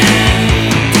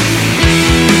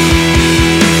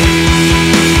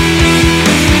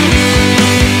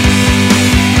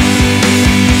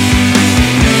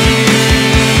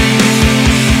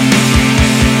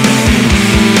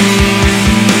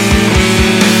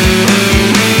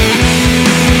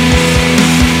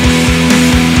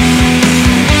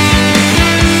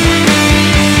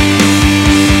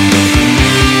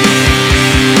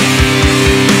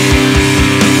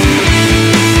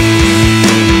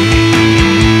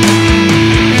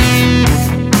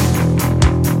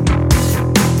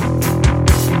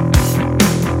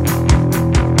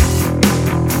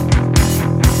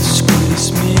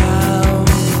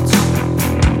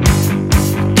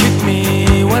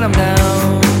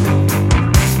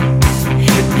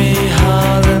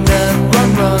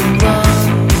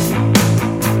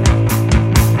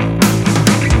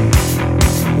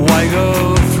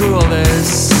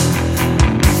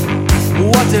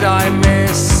 Did I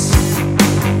miss?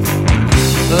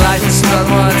 Life is not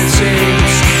what it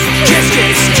seems. Kiss,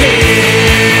 kiss,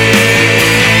 kiss.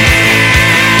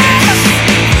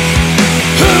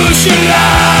 Who should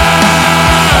love?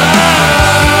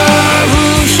 Who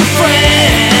should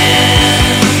friend?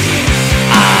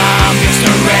 I'm just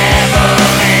a rebel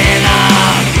in a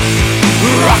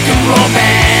rock and roll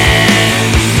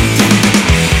band.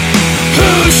 Who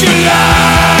should love?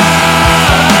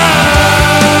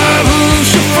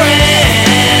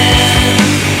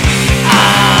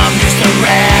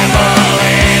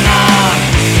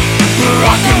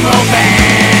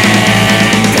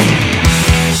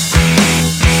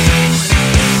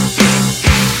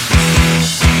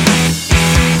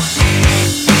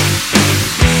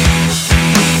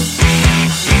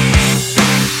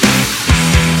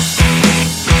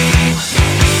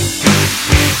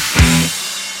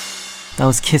 That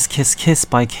was Kiss Kiss Kiss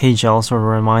by KGL. Sort of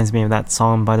reminds me of that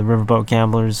song by the Riverboat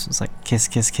Gamblers. It's like Kiss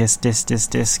Kiss Kiss, Dis Dis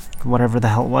Dis, whatever the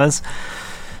hell it was.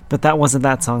 But that wasn't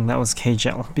that song, that was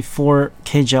KGL. Before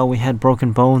KGL we had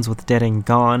Broken Bones with Dead and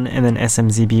Gone, and then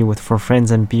SMZB with For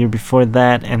Friends and Beer before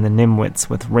that, and the Nimwits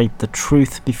with Rape the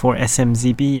Truth before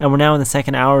SMZB. And we're now in the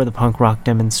second hour of the punk rock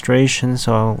demonstration,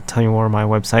 so I'll tell you where my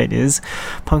website is,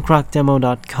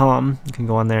 punkrockdemo.com. You can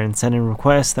go on there and send in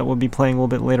requests that we'll be playing a little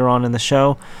bit later on in the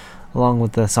show, along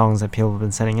with the songs that people have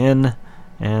been sending in,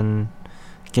 and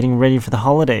getting ready for the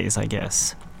holidays, I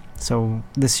guess. So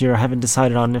this year I haven't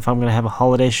decided on if I'm going to have a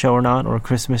holiday show or not, or a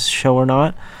Christmas show or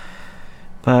not.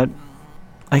 But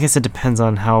I guess it depends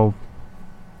on how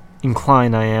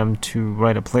inclined I am to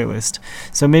write a playlist.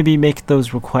 So maybe make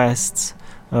those requests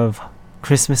of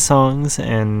Christmas songs,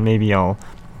 and maybe I'll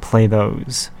play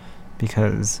those,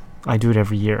 because I do it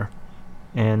every year.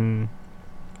 And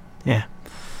yeah,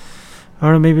 I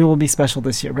don't know, maybe it will be special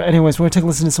this year. But anyways, we're going to take a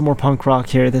listen to some more punk rock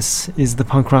here. This is the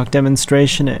Punk Rock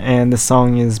Demonstration, and the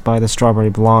song is by the Strawberry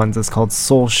Blondes. It's called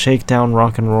Soul Shakedown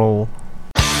Rock and Roll.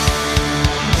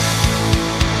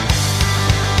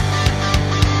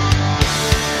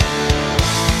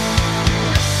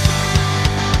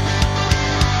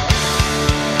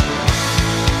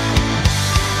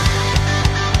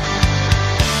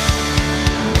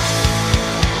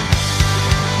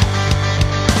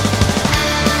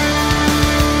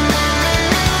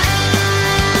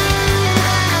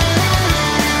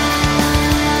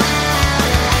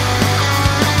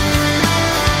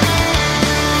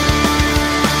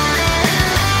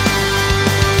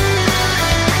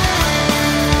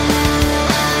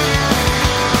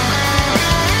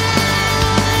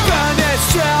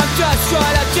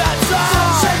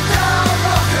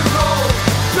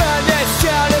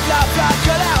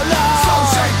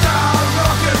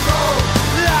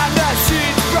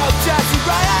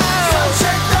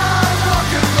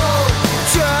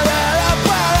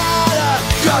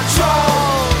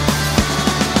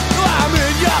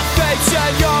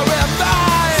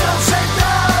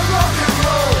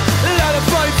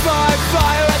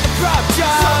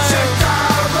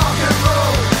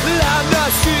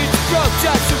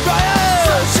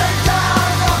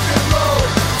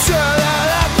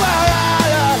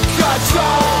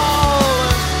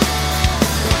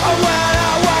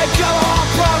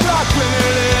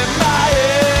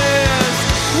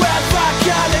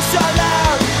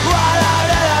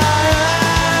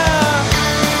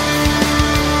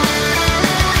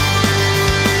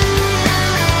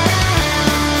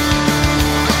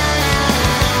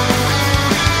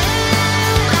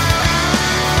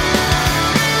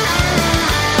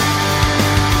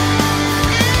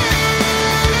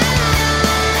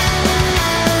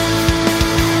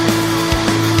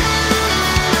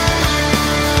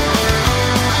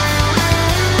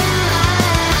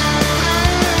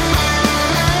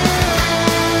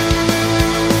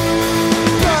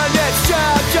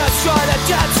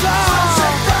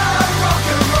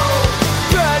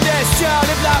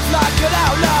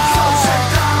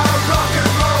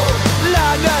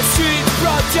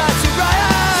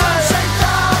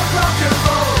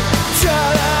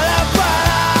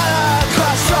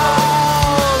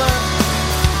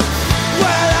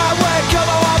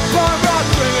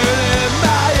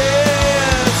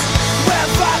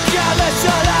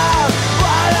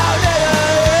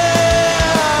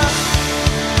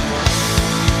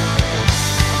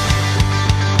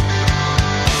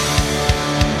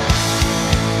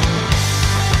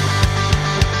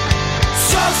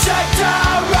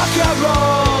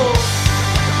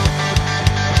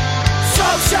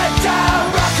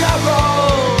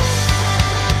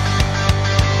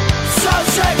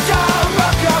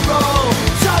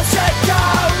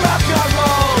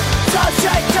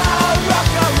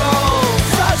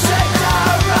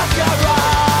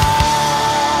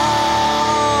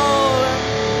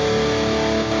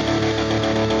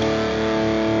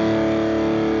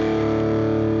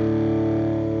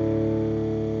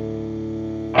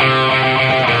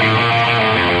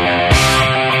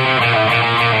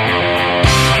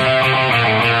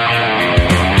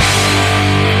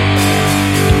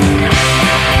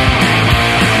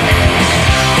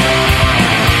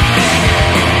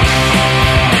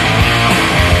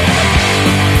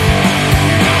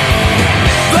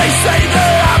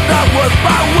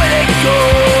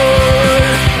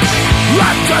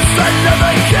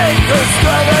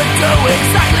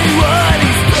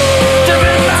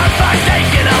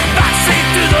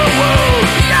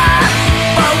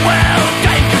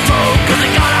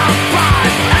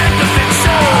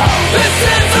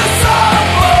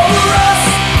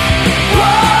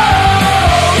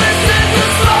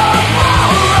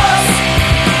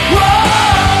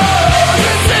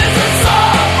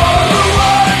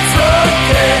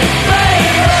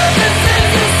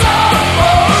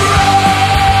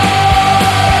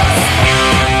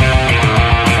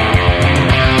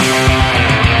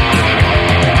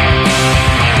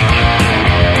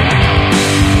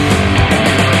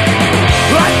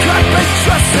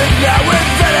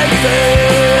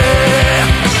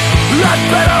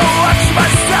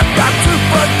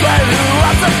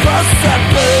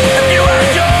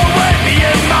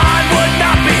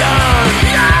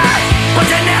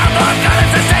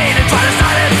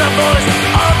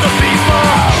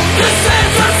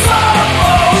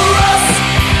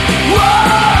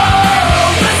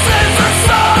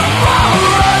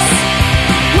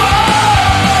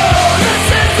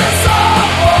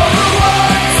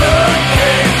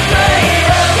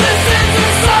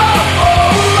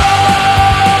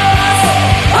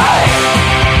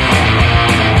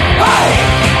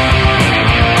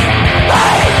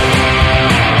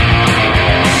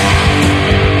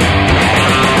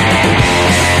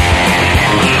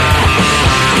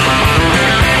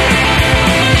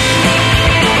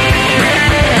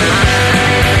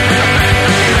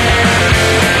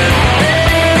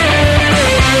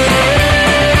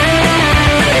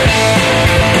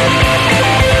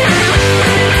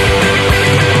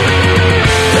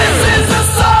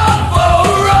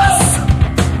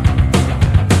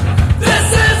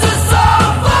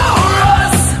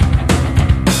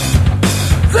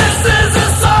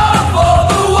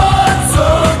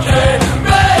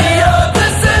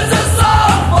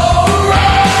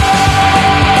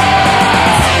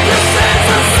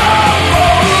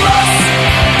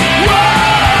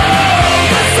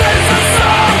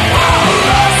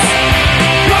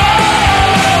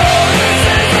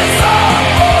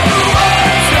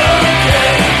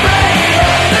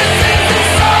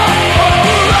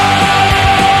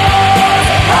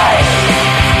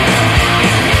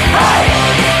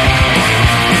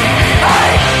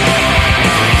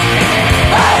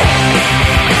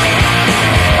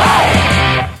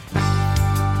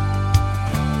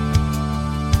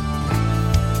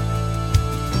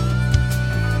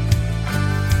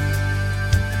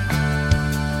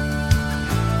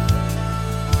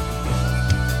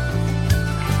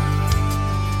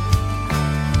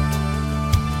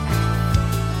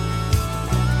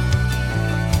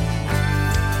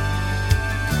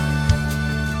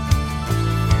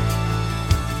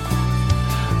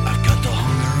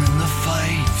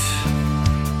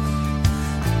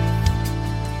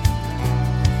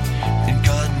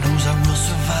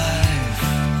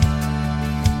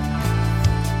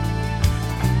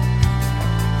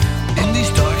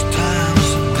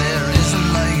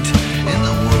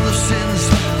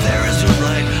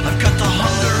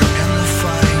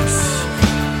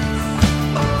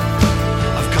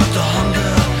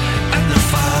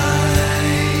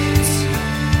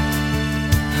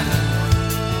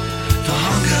 the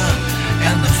hunger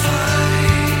and the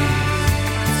fight.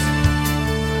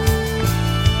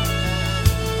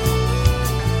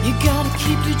 You gotta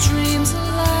keep your dreams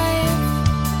alive.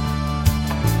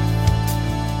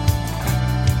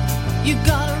 You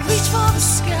gotta reach for the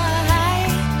sky.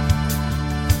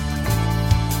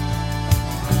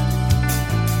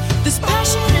 This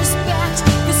passion is backed,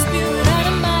 the spirit out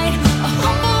of mind. A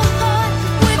humble heart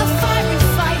with a fiery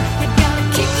fight. You gotta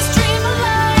keep this dream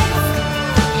alive.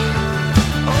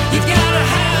 You gotta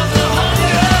have the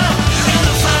hunger and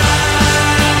the fight.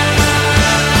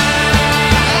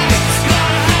 You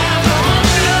gotta have the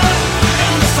hunger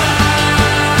and the fight.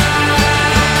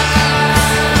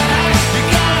 You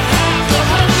gotta have the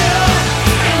hunger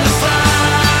and the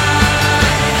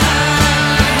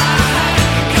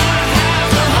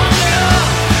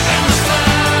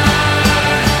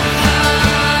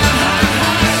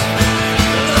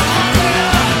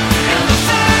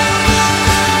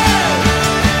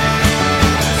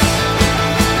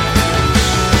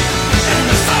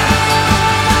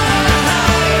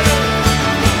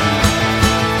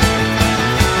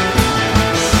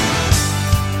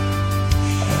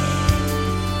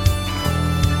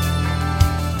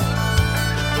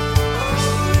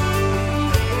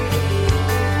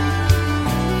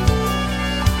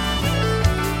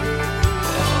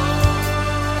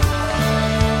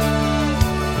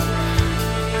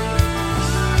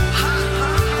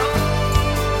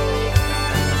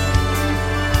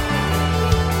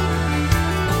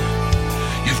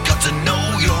You've got to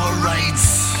know your rights.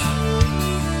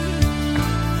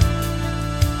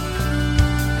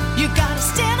 You gotta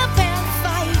stand up and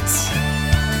fight.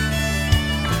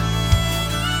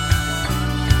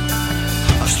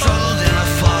 I've struggled and I've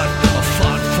fought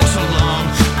for so long.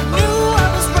 I knew I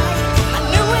was right, I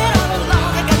knew it all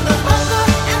along. I got the hunger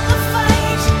and the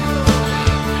fight.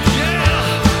 Yeah,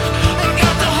 I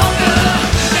got the hunger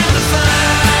and the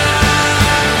fight.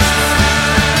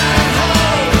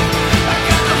 I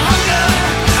got the hunger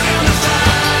and the fight.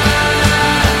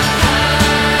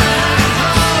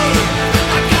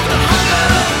 I got the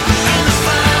hunger and the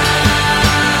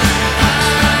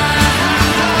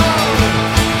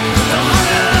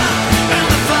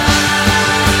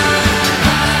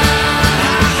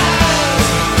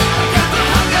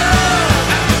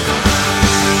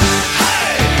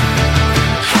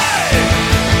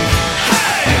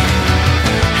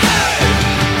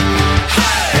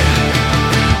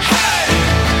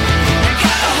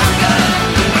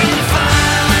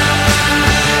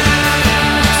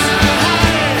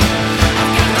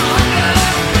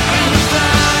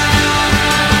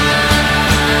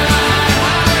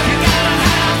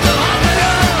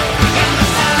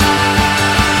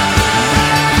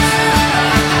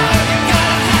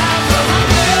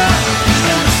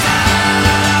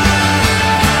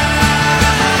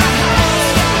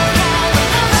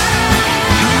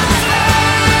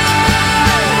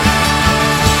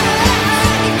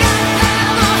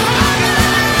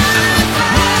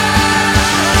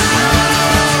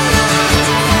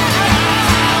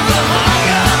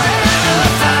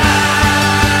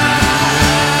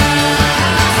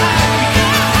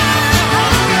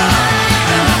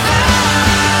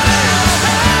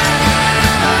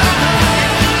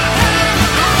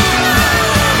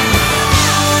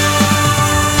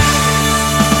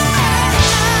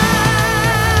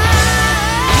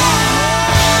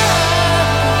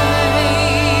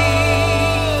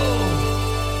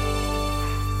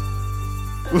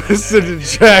Listen to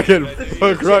Jack and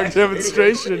Punk Rock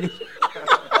Demonstration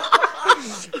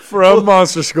from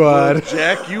Monster Squad.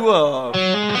 Jack you up.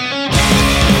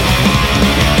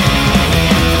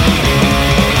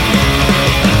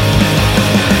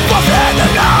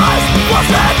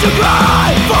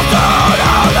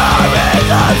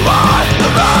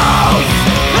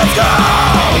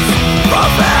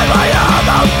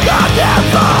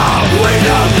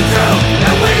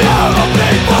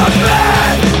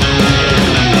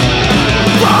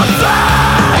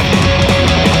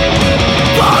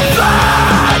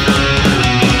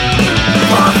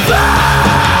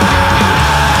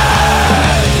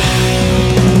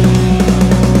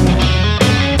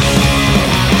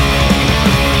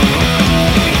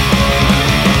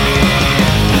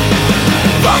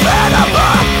 Fuck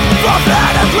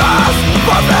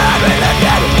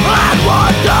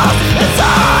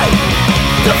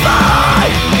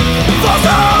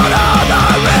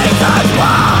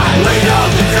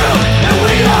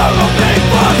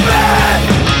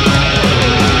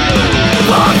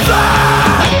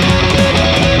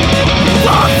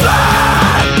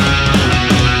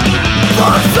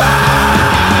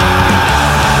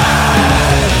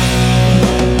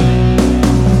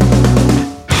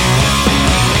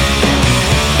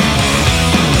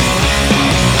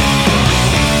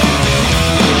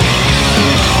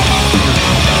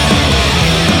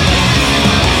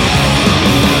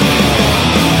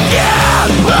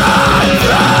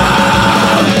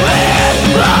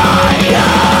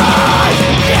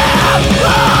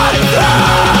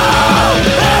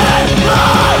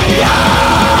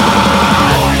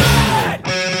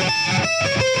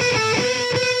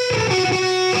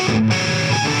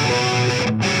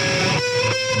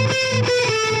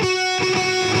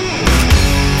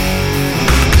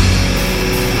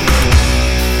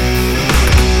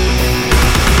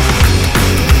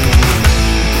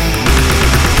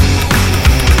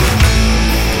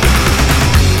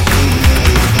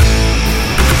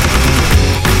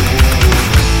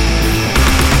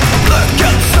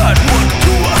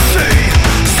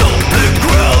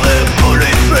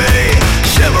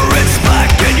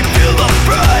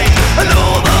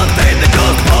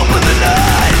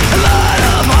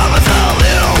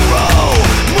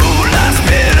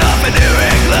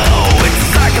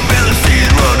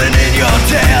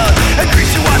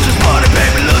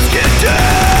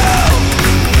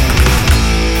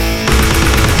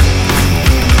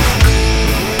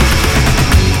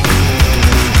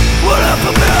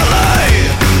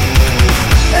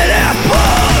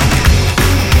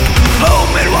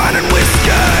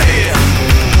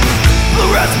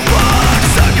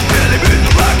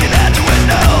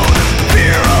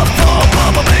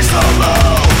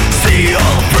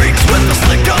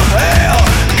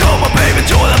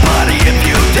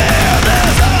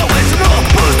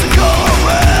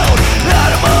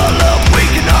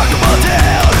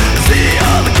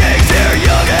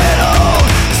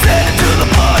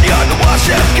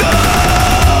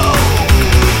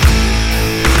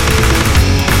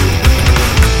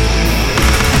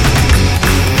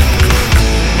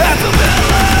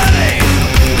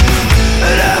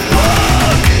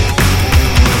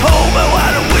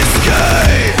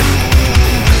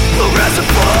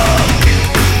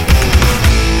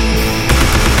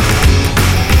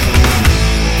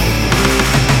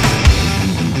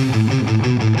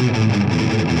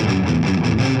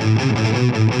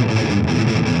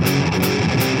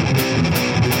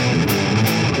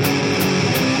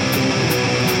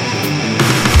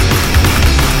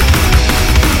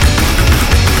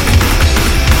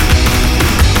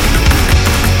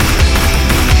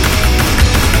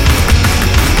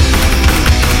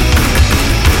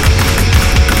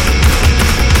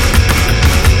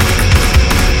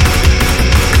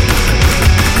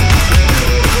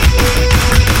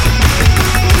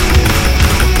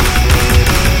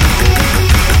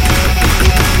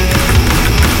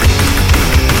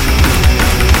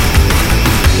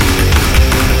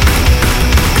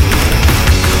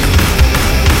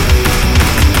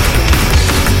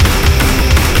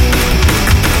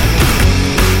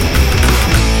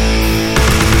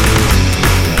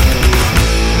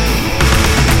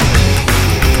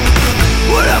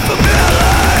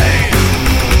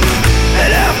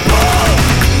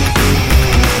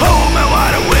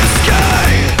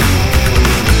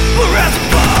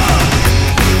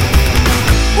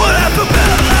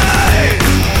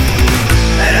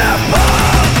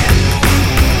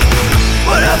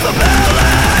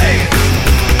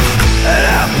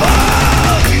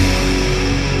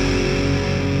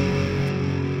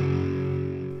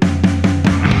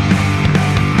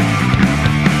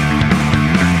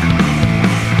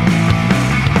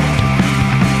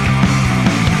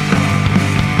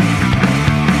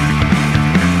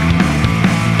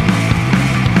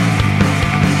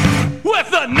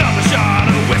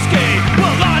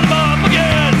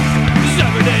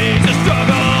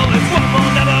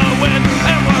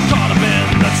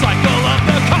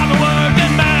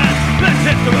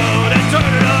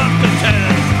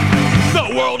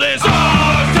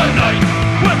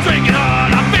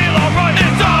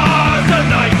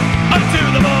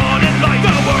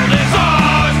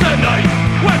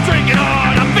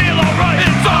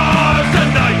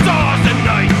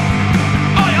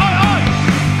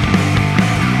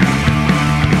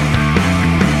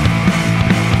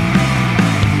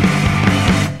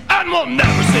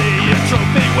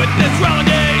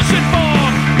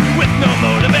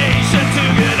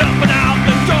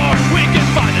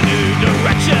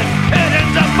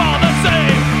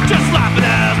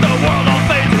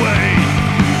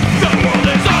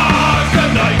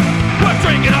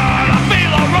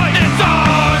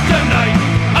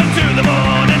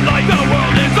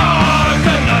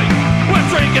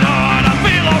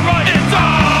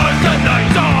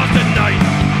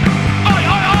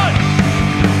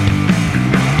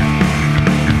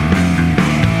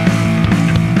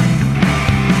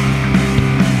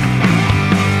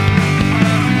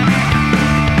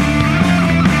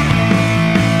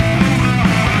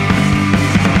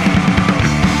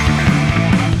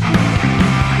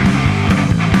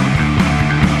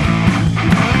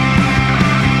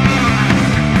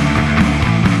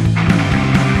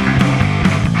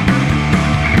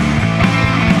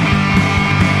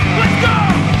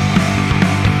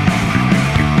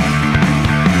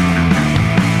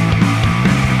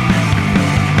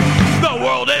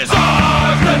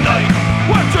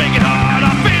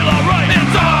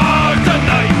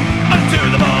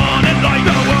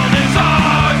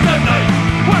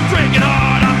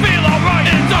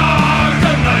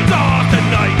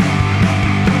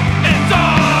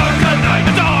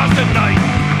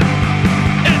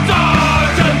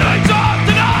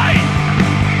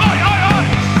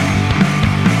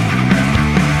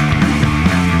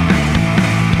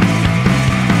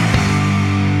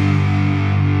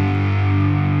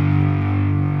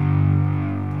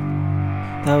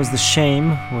That was The Shame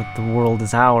with The World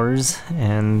Is Ours,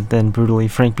 and then Brutally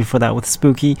Frank before that with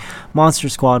Spooky. Monster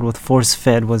Squad with Force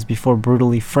Fed was before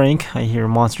Brutally Frank. I hear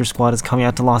Monster Squad is coming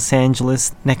out to Los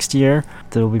Angeles next year.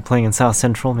 They'll be playing in South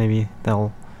Central. Maybe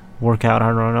they'll work out, I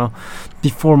don't know.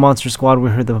 Before Monster Squad, we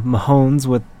heard the Mahones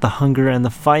with The Hunger and the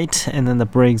Fight, and then the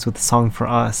Briggs with The Song for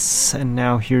Us. And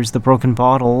now here's the Broken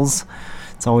Bottles.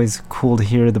 It's always cool to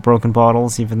hear the Broken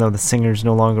Bottles, even though the singer's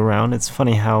no longer around. It's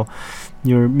funny how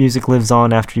your music lives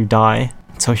on after you die.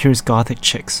 So here's Gothic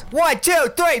Chicks. 1, 2,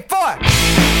 3, 4.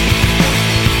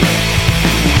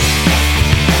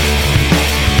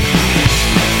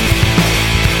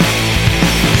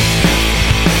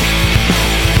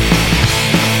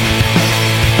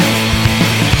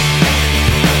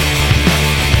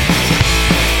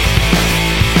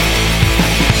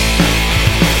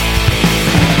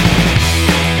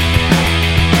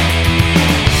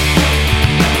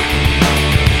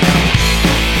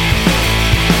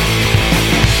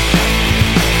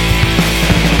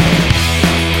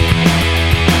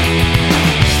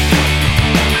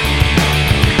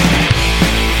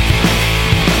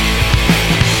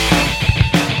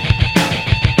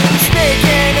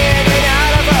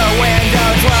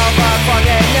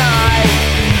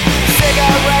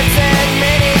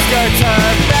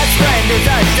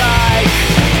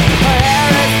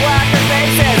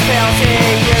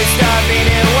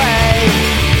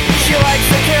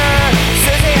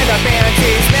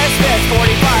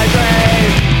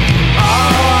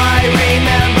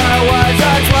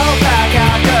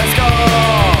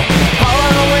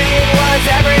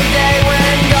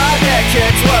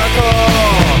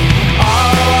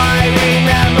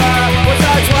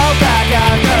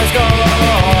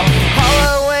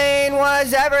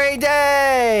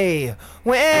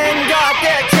 When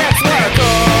Gothic Chicks were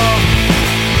cool.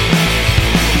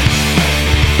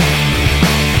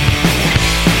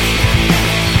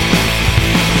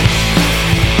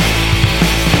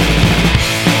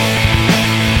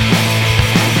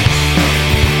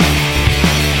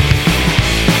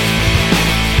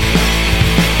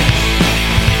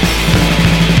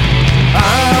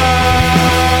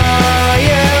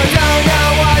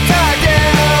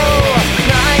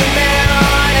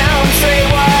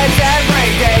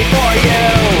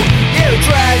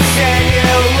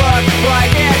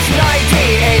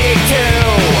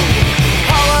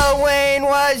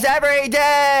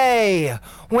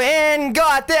 When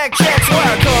Gothic Chicks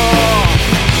were cool.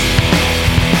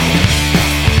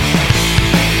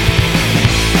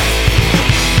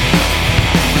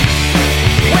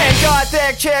 When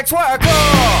Gothic Chicks were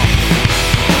cool.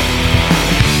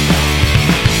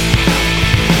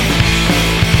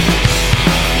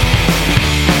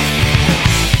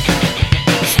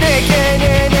 Sneaking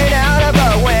in and out of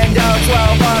a window,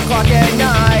 12 o'clock at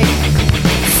night.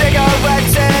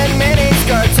 Cigarettes and mini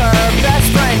skirts, her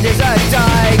best friend is a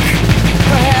dyke.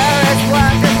 Her hair is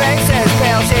black, her face is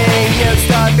pale, she used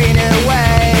to be new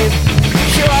wave.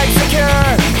 She likes The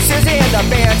Cure, Susie and the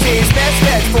Banshees,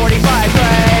 Misfits, 45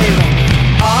 Grave.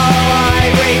 All I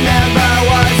remember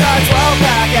was a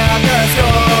 12-pack after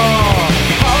school.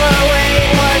 Halloween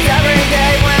was every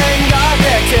day when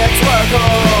Gothic Chicks were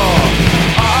cool.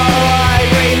 All I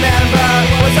remember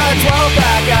was a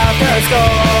 12-pack after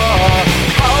school.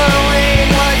 Halloween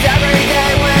was every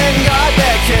day when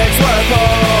Gothic Chicks were cool.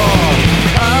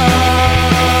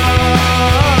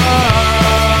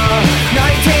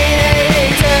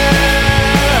 1982.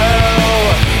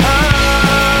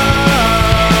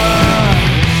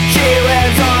 She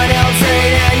lives on Elm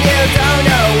Street and you don't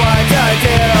know what to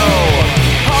do.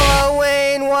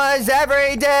 Halloween was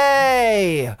every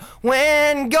day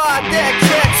when Gothic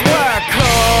Chicks were cool.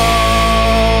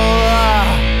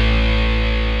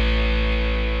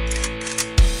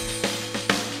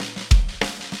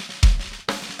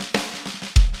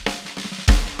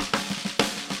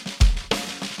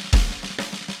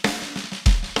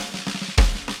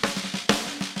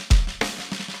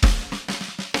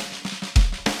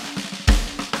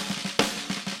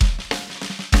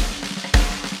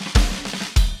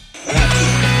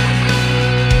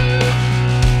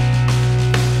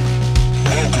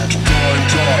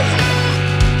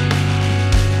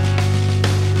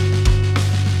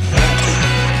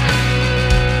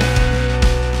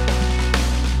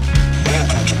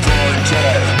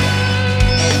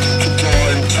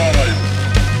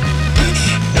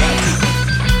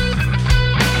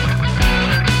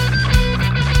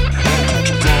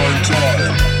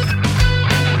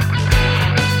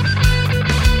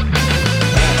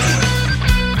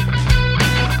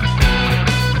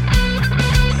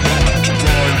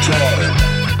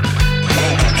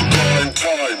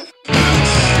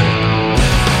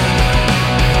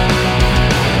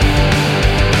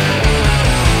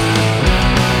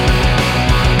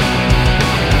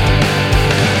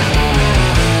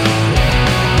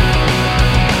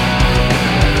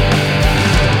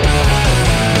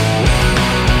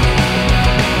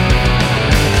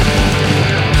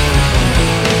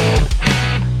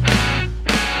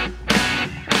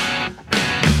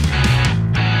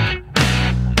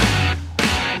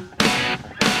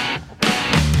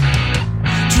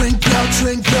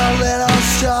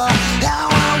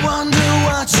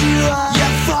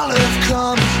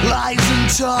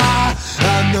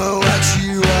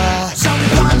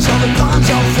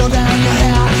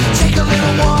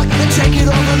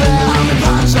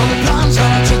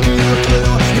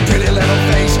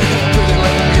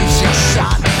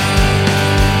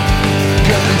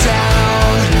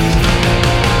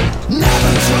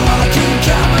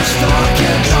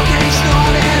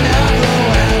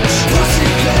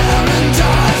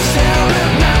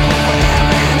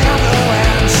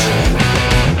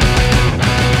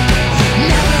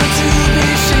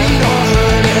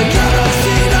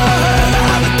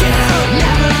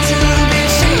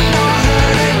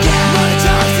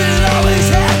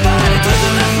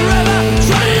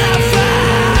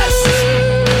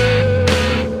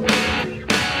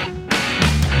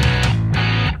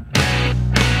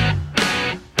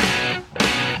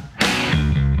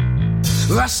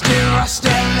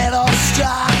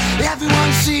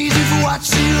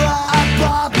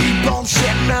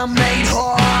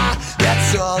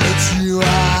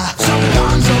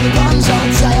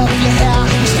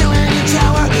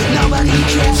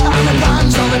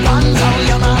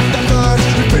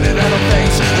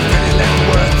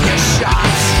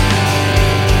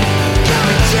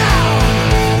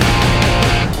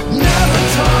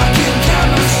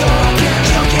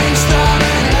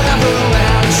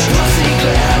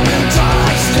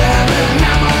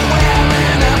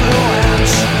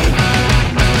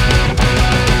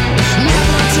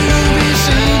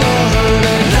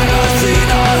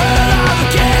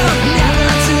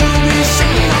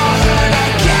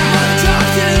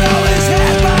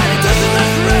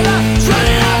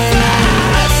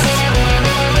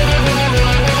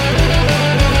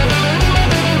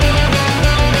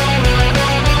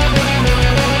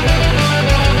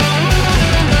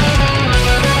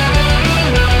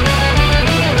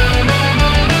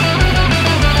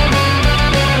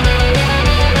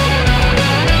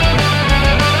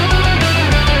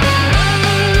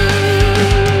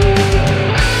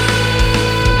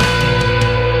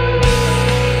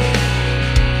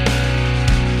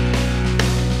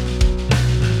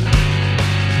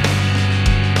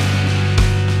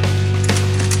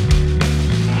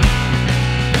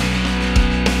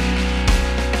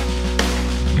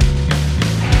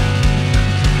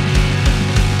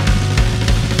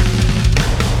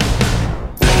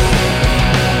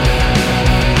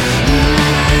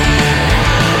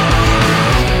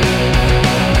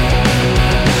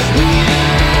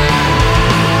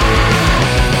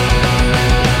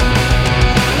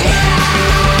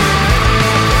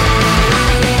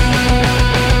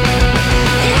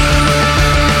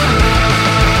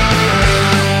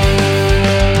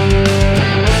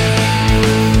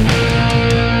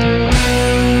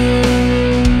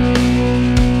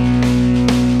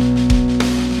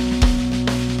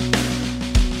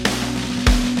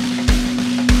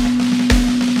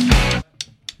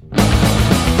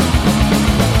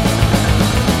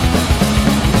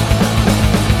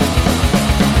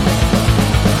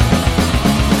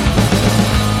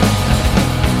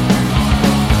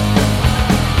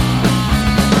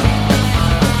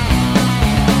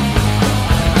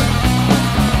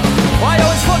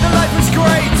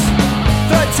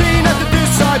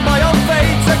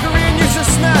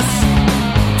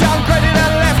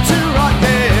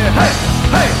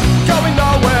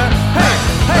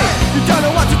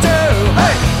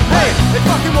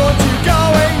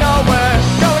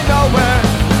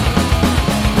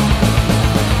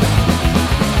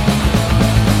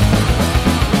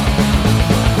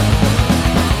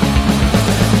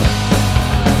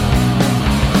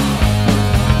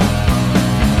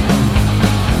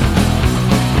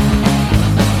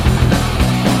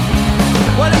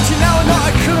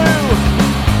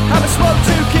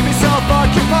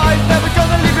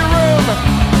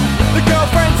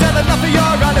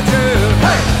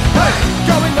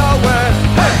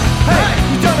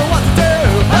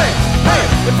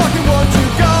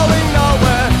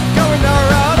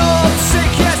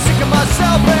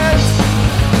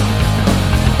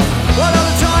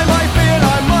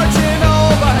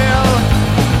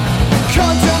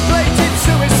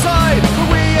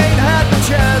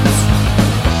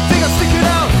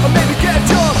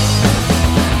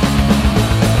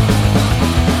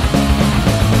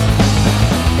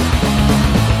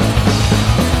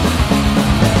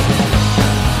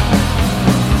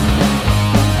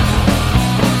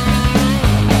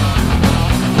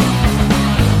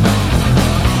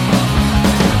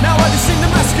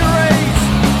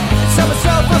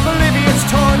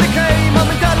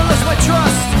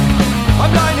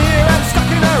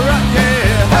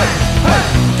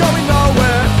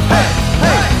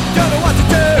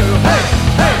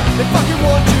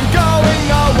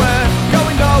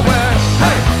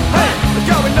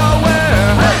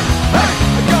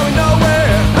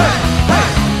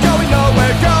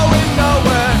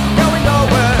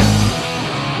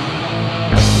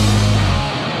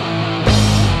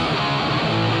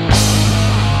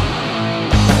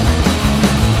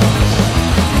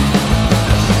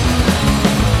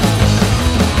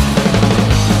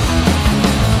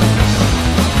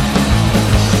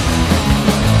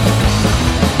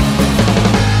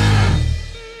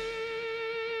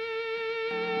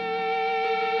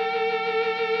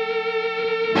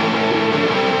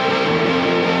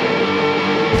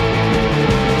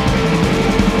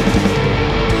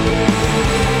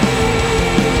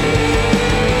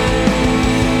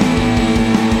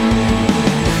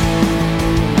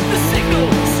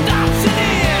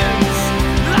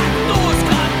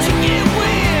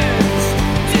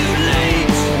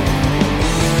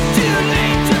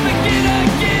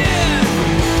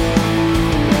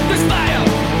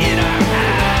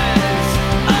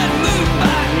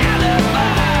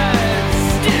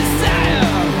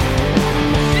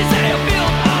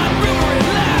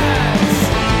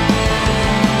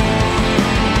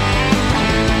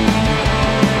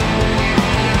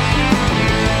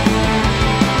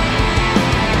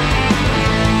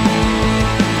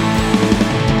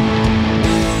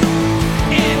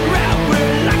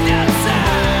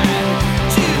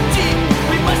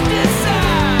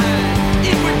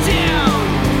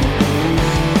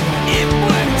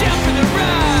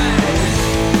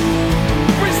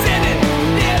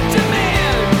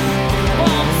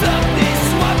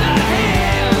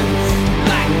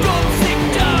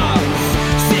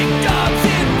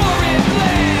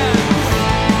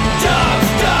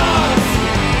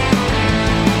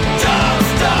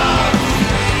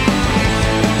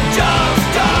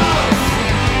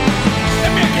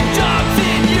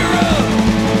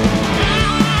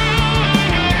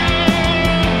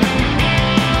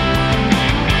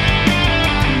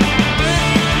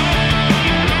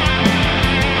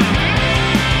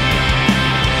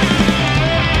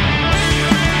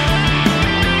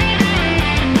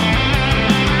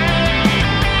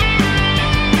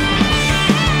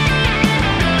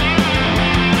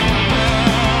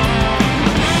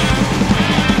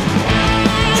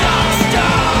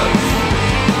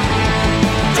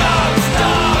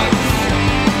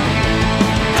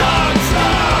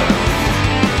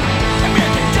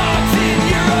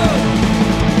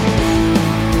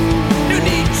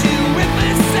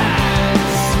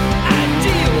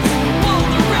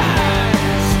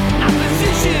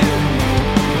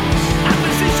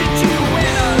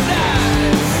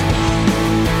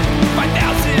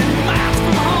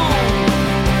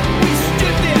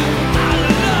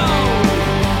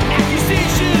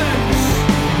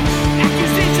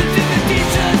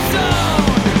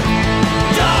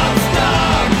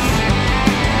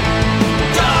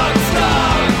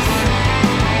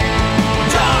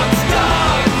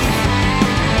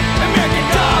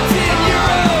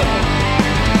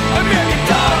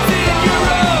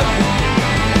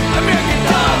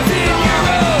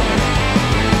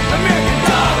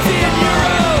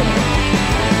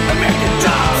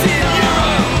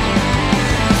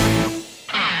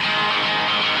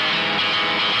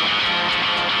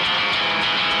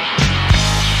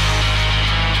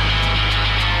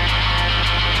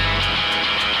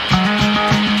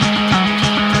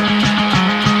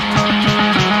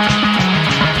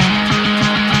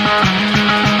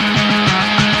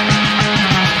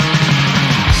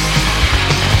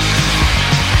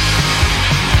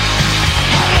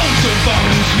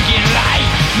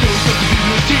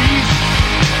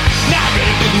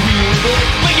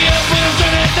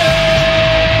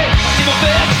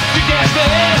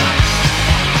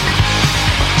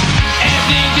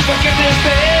 people get this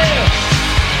bill.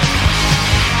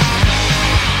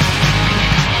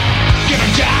 Got no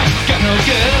job, got no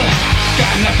girl,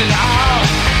 got nothing at all.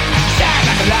 Sound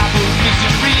like a life of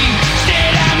misery. Stay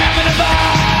down having a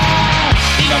ball.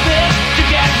 Need no bills to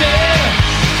get there.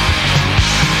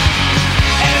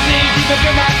 Anything people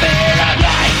get my fear of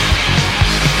life.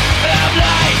 Of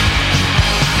life.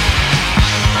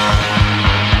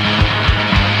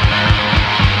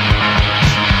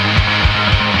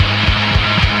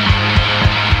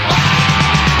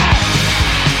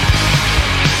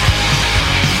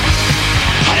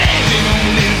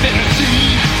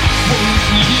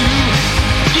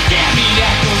 You tell me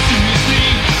that goes to me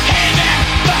sleep. Hey man,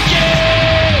 fuck yeah.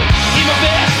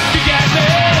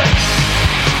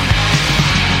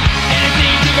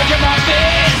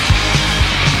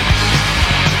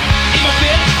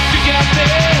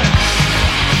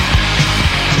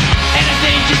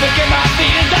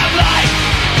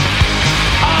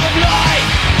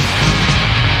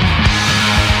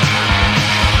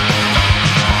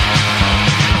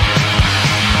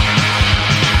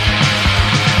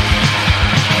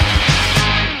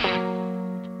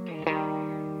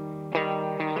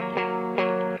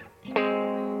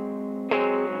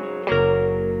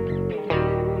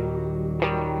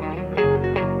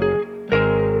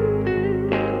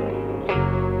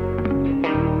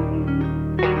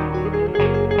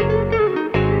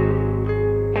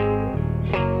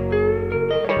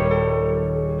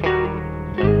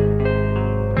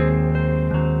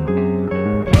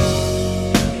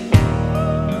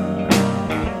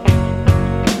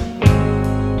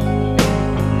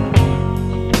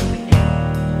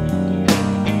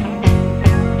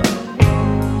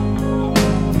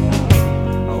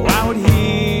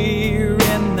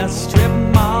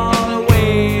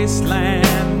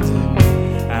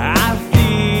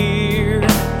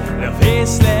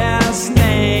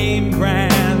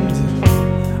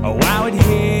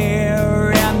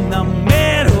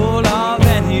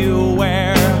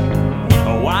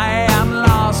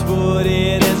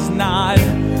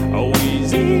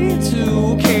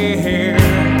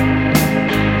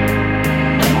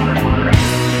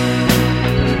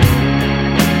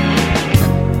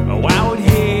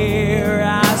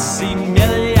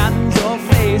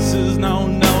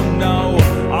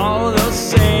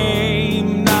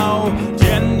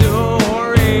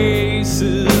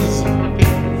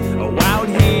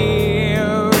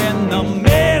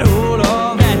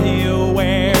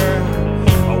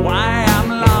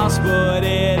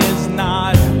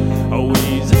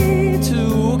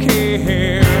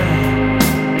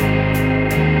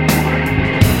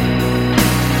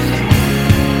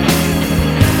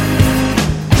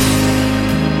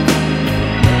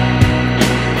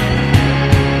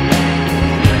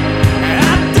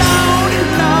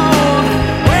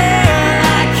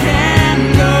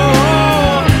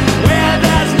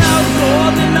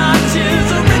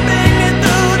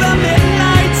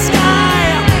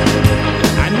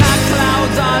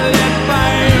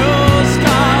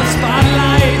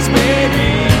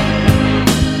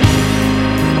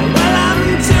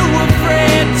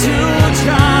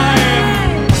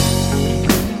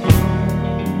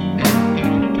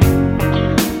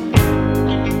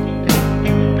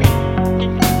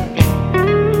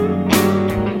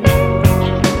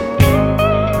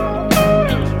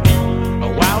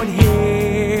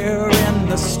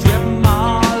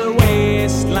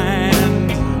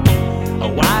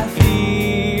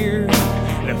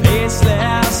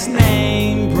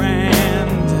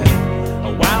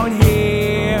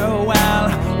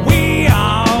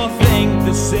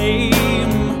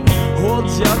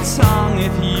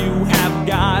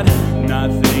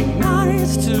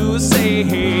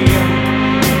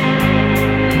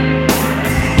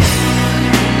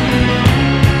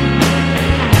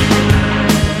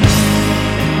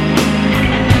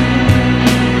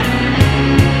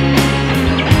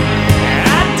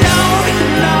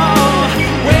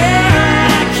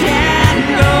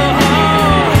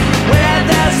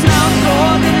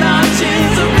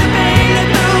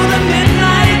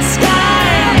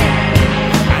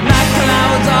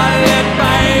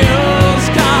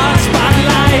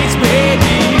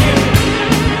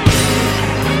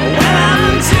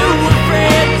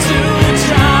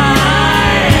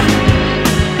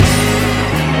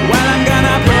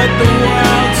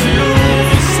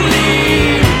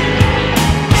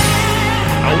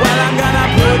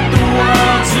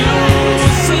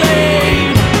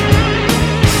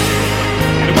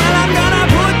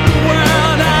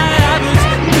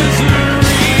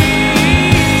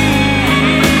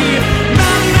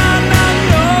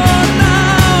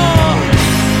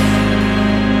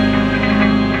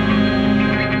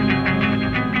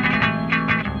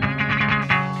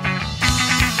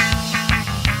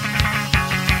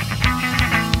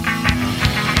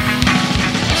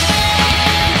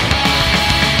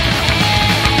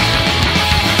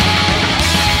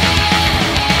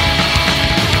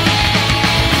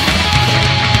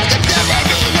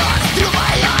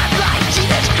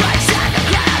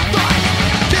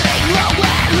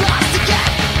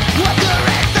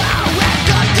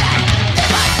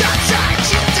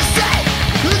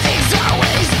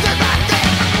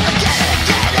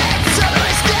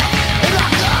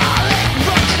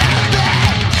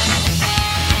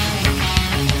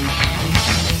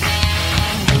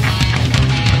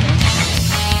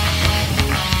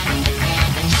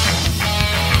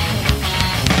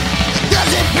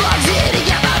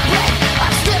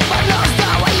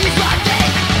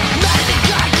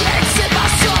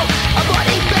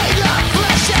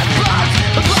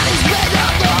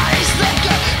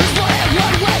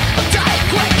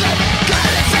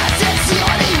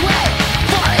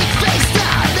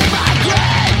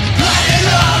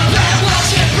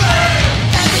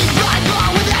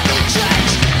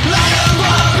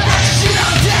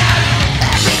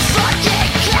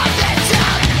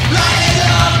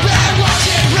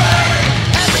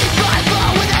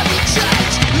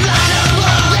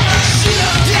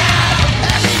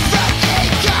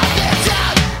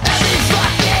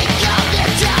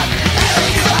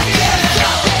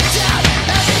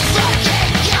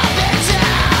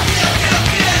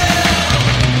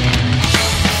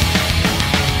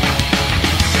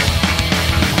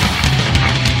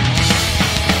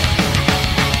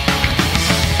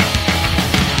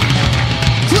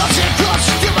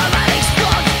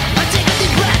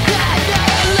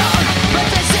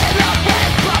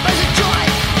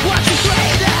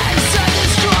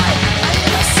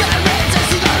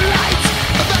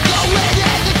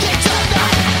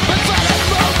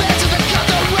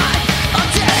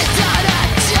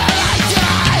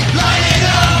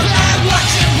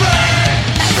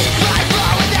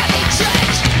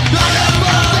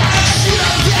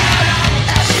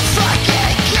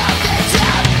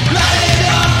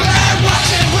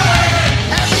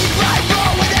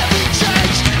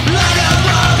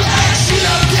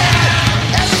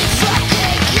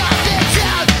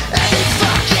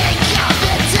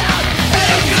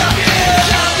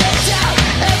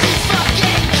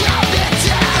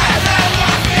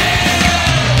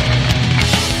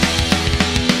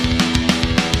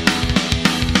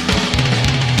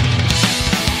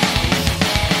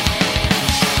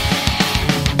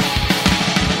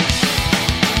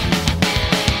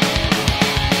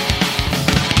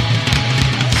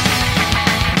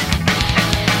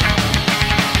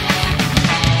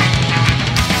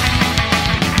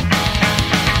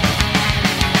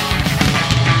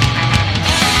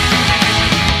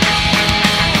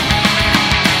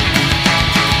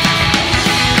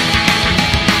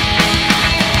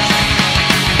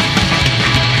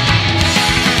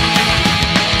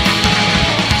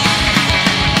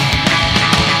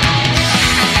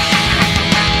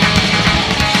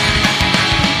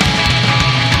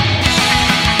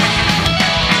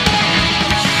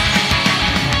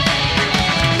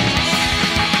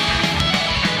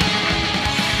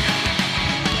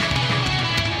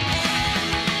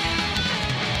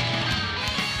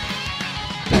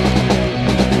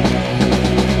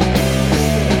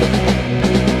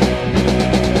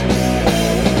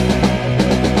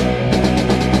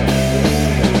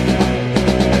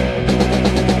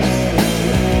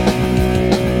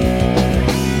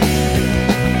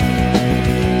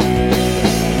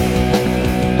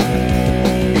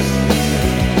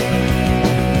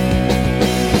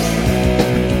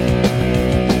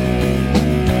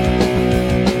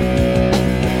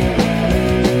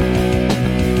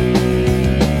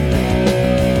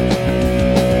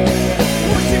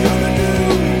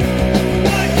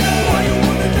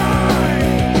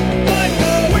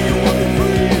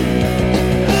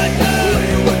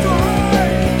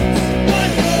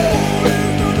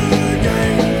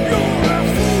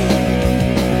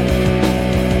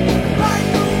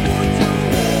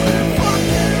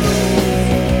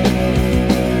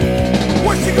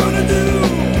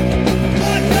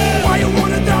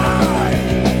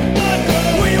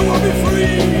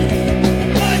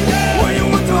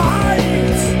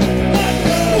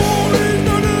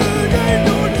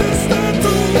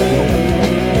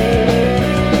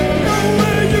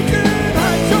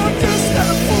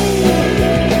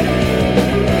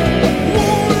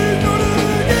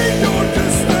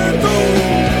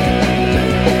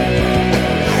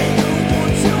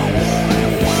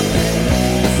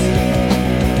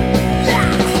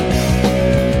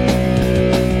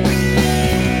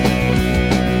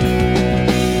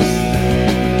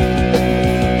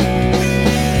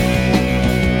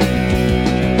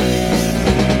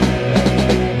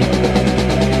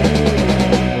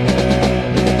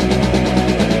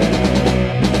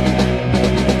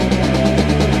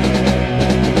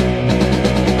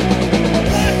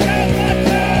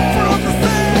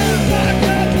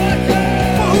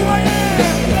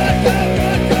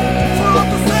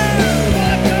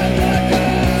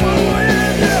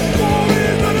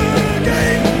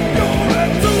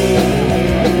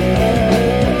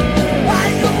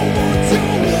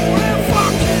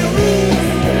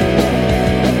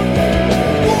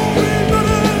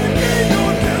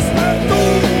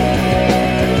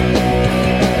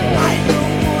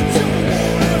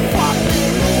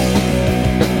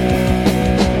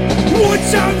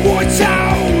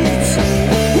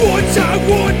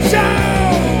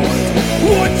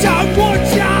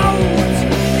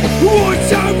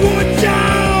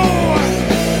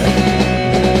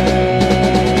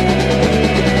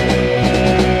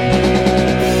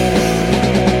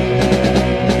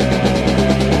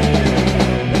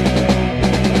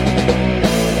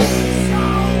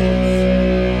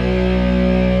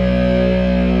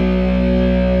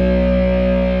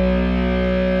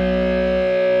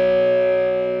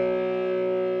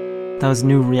 That was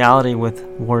New Reality with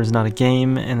War Is Not a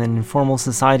Game, and then Informal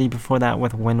Society before that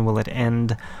with When Will It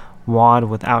End. WAD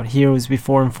with Out Here was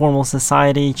before Informal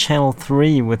Society. Channel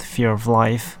 3 with Fear of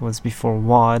Life was before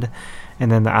WAD.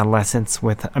 And then The Adolescents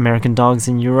with American Dogs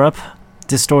in Europe.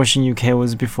 Distortion UK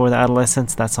was before The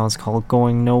Adolescents. That song's called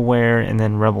Going Nowhere. And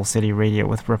then Rebel City Radio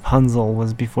with Rapunzel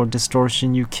was before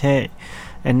Distortion UK.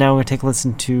 And now we're going to take a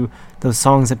listen to those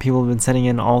songs that people have been sending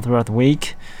in all throughout the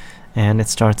week. And it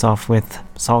starts off with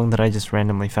a song that I just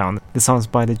randomly found. This song's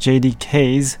by the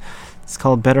JDKs. It's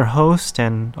called Better Host,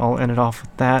 and I'll end it off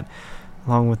with that,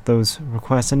 along with those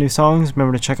requests and new songs.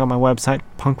 Remember to check out my website,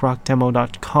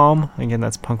 punkrockdemo.com. Again,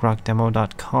 that's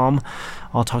punkrockdemo.com.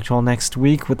 I'll talk to you all next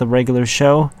week with the regular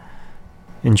show.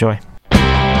 Enjoy.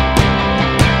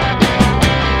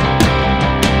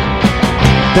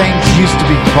 Things used to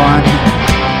be fun,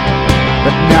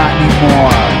 but not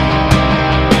anymore.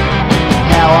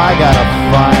 Now I gotta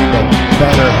find a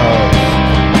better host.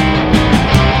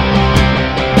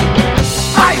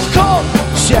 Ice cold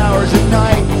showers at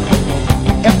night,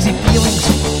 empty feelings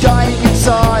dying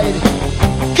inside.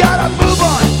 Gotta move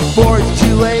on before it's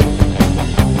too late.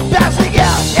 Passing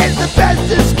out is the best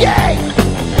escape.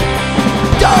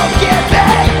 Don't give me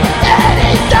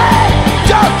anything.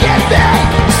 Don't give me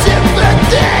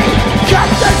sympathy. Cut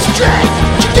the strings,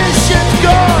 tradition's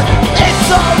gone.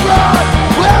 It's all wrong.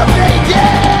 We'll be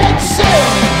dead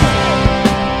soon.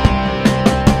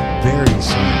 Very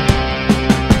soon.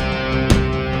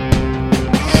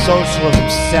 Socialism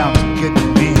sounds good to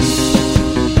me.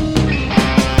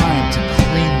 Time to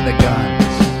clean the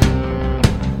guns.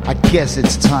 I guess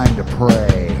it's time to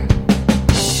pray.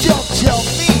 Don't tell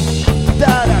me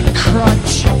about a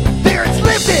crunch. There's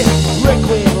limited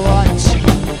liquid lunch.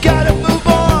 Gotta move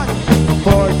on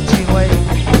before it's too late.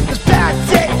 Just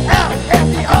pass it out and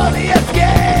the only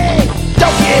escape.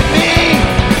 Don't give me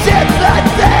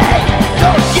sympathy.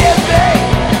 Don't give me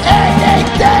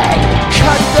anything.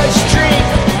 Cut the string,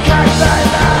 cut the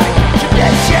line.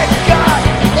 Tradition gone,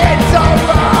 it's all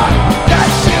wrong. Not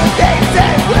you, they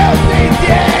say we'll be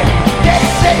dead. They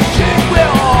say you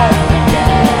will all be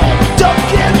dead. Don't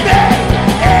give me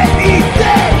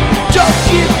anything. Don't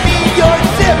give me your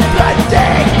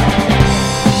sympathy.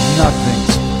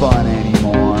 Nothing's fun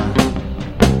anymore.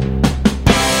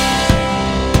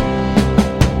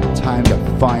 Time to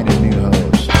find a new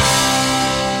host.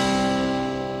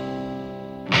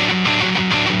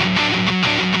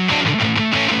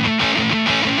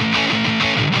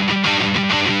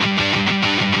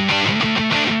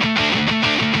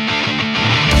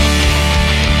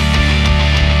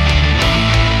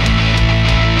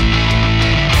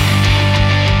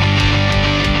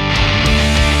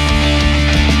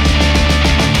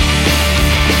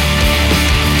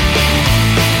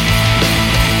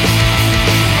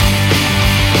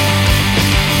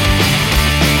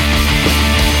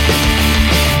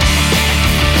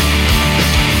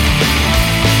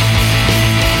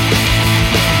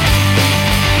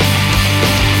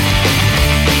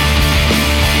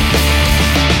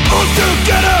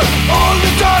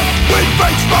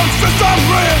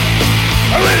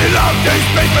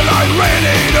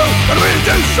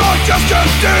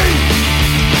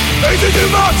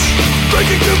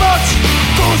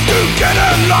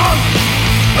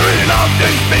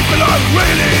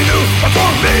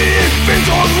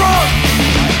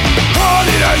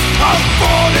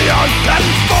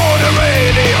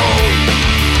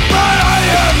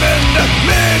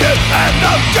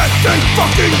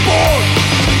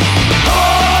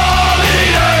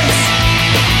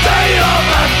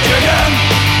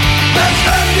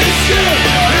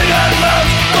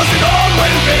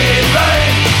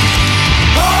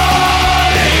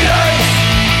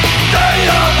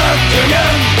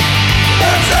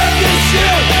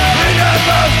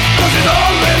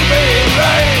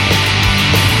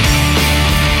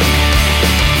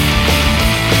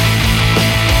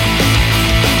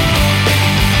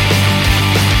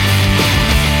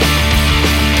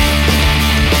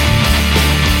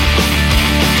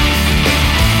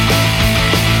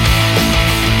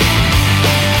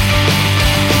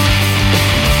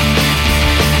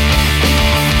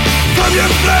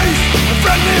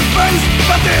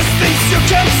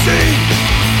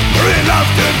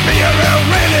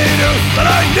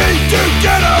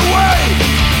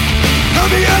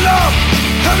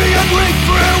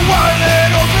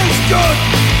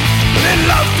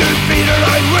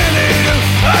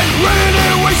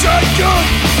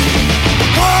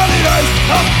 Holidays,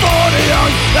 I'm 40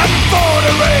 young and 40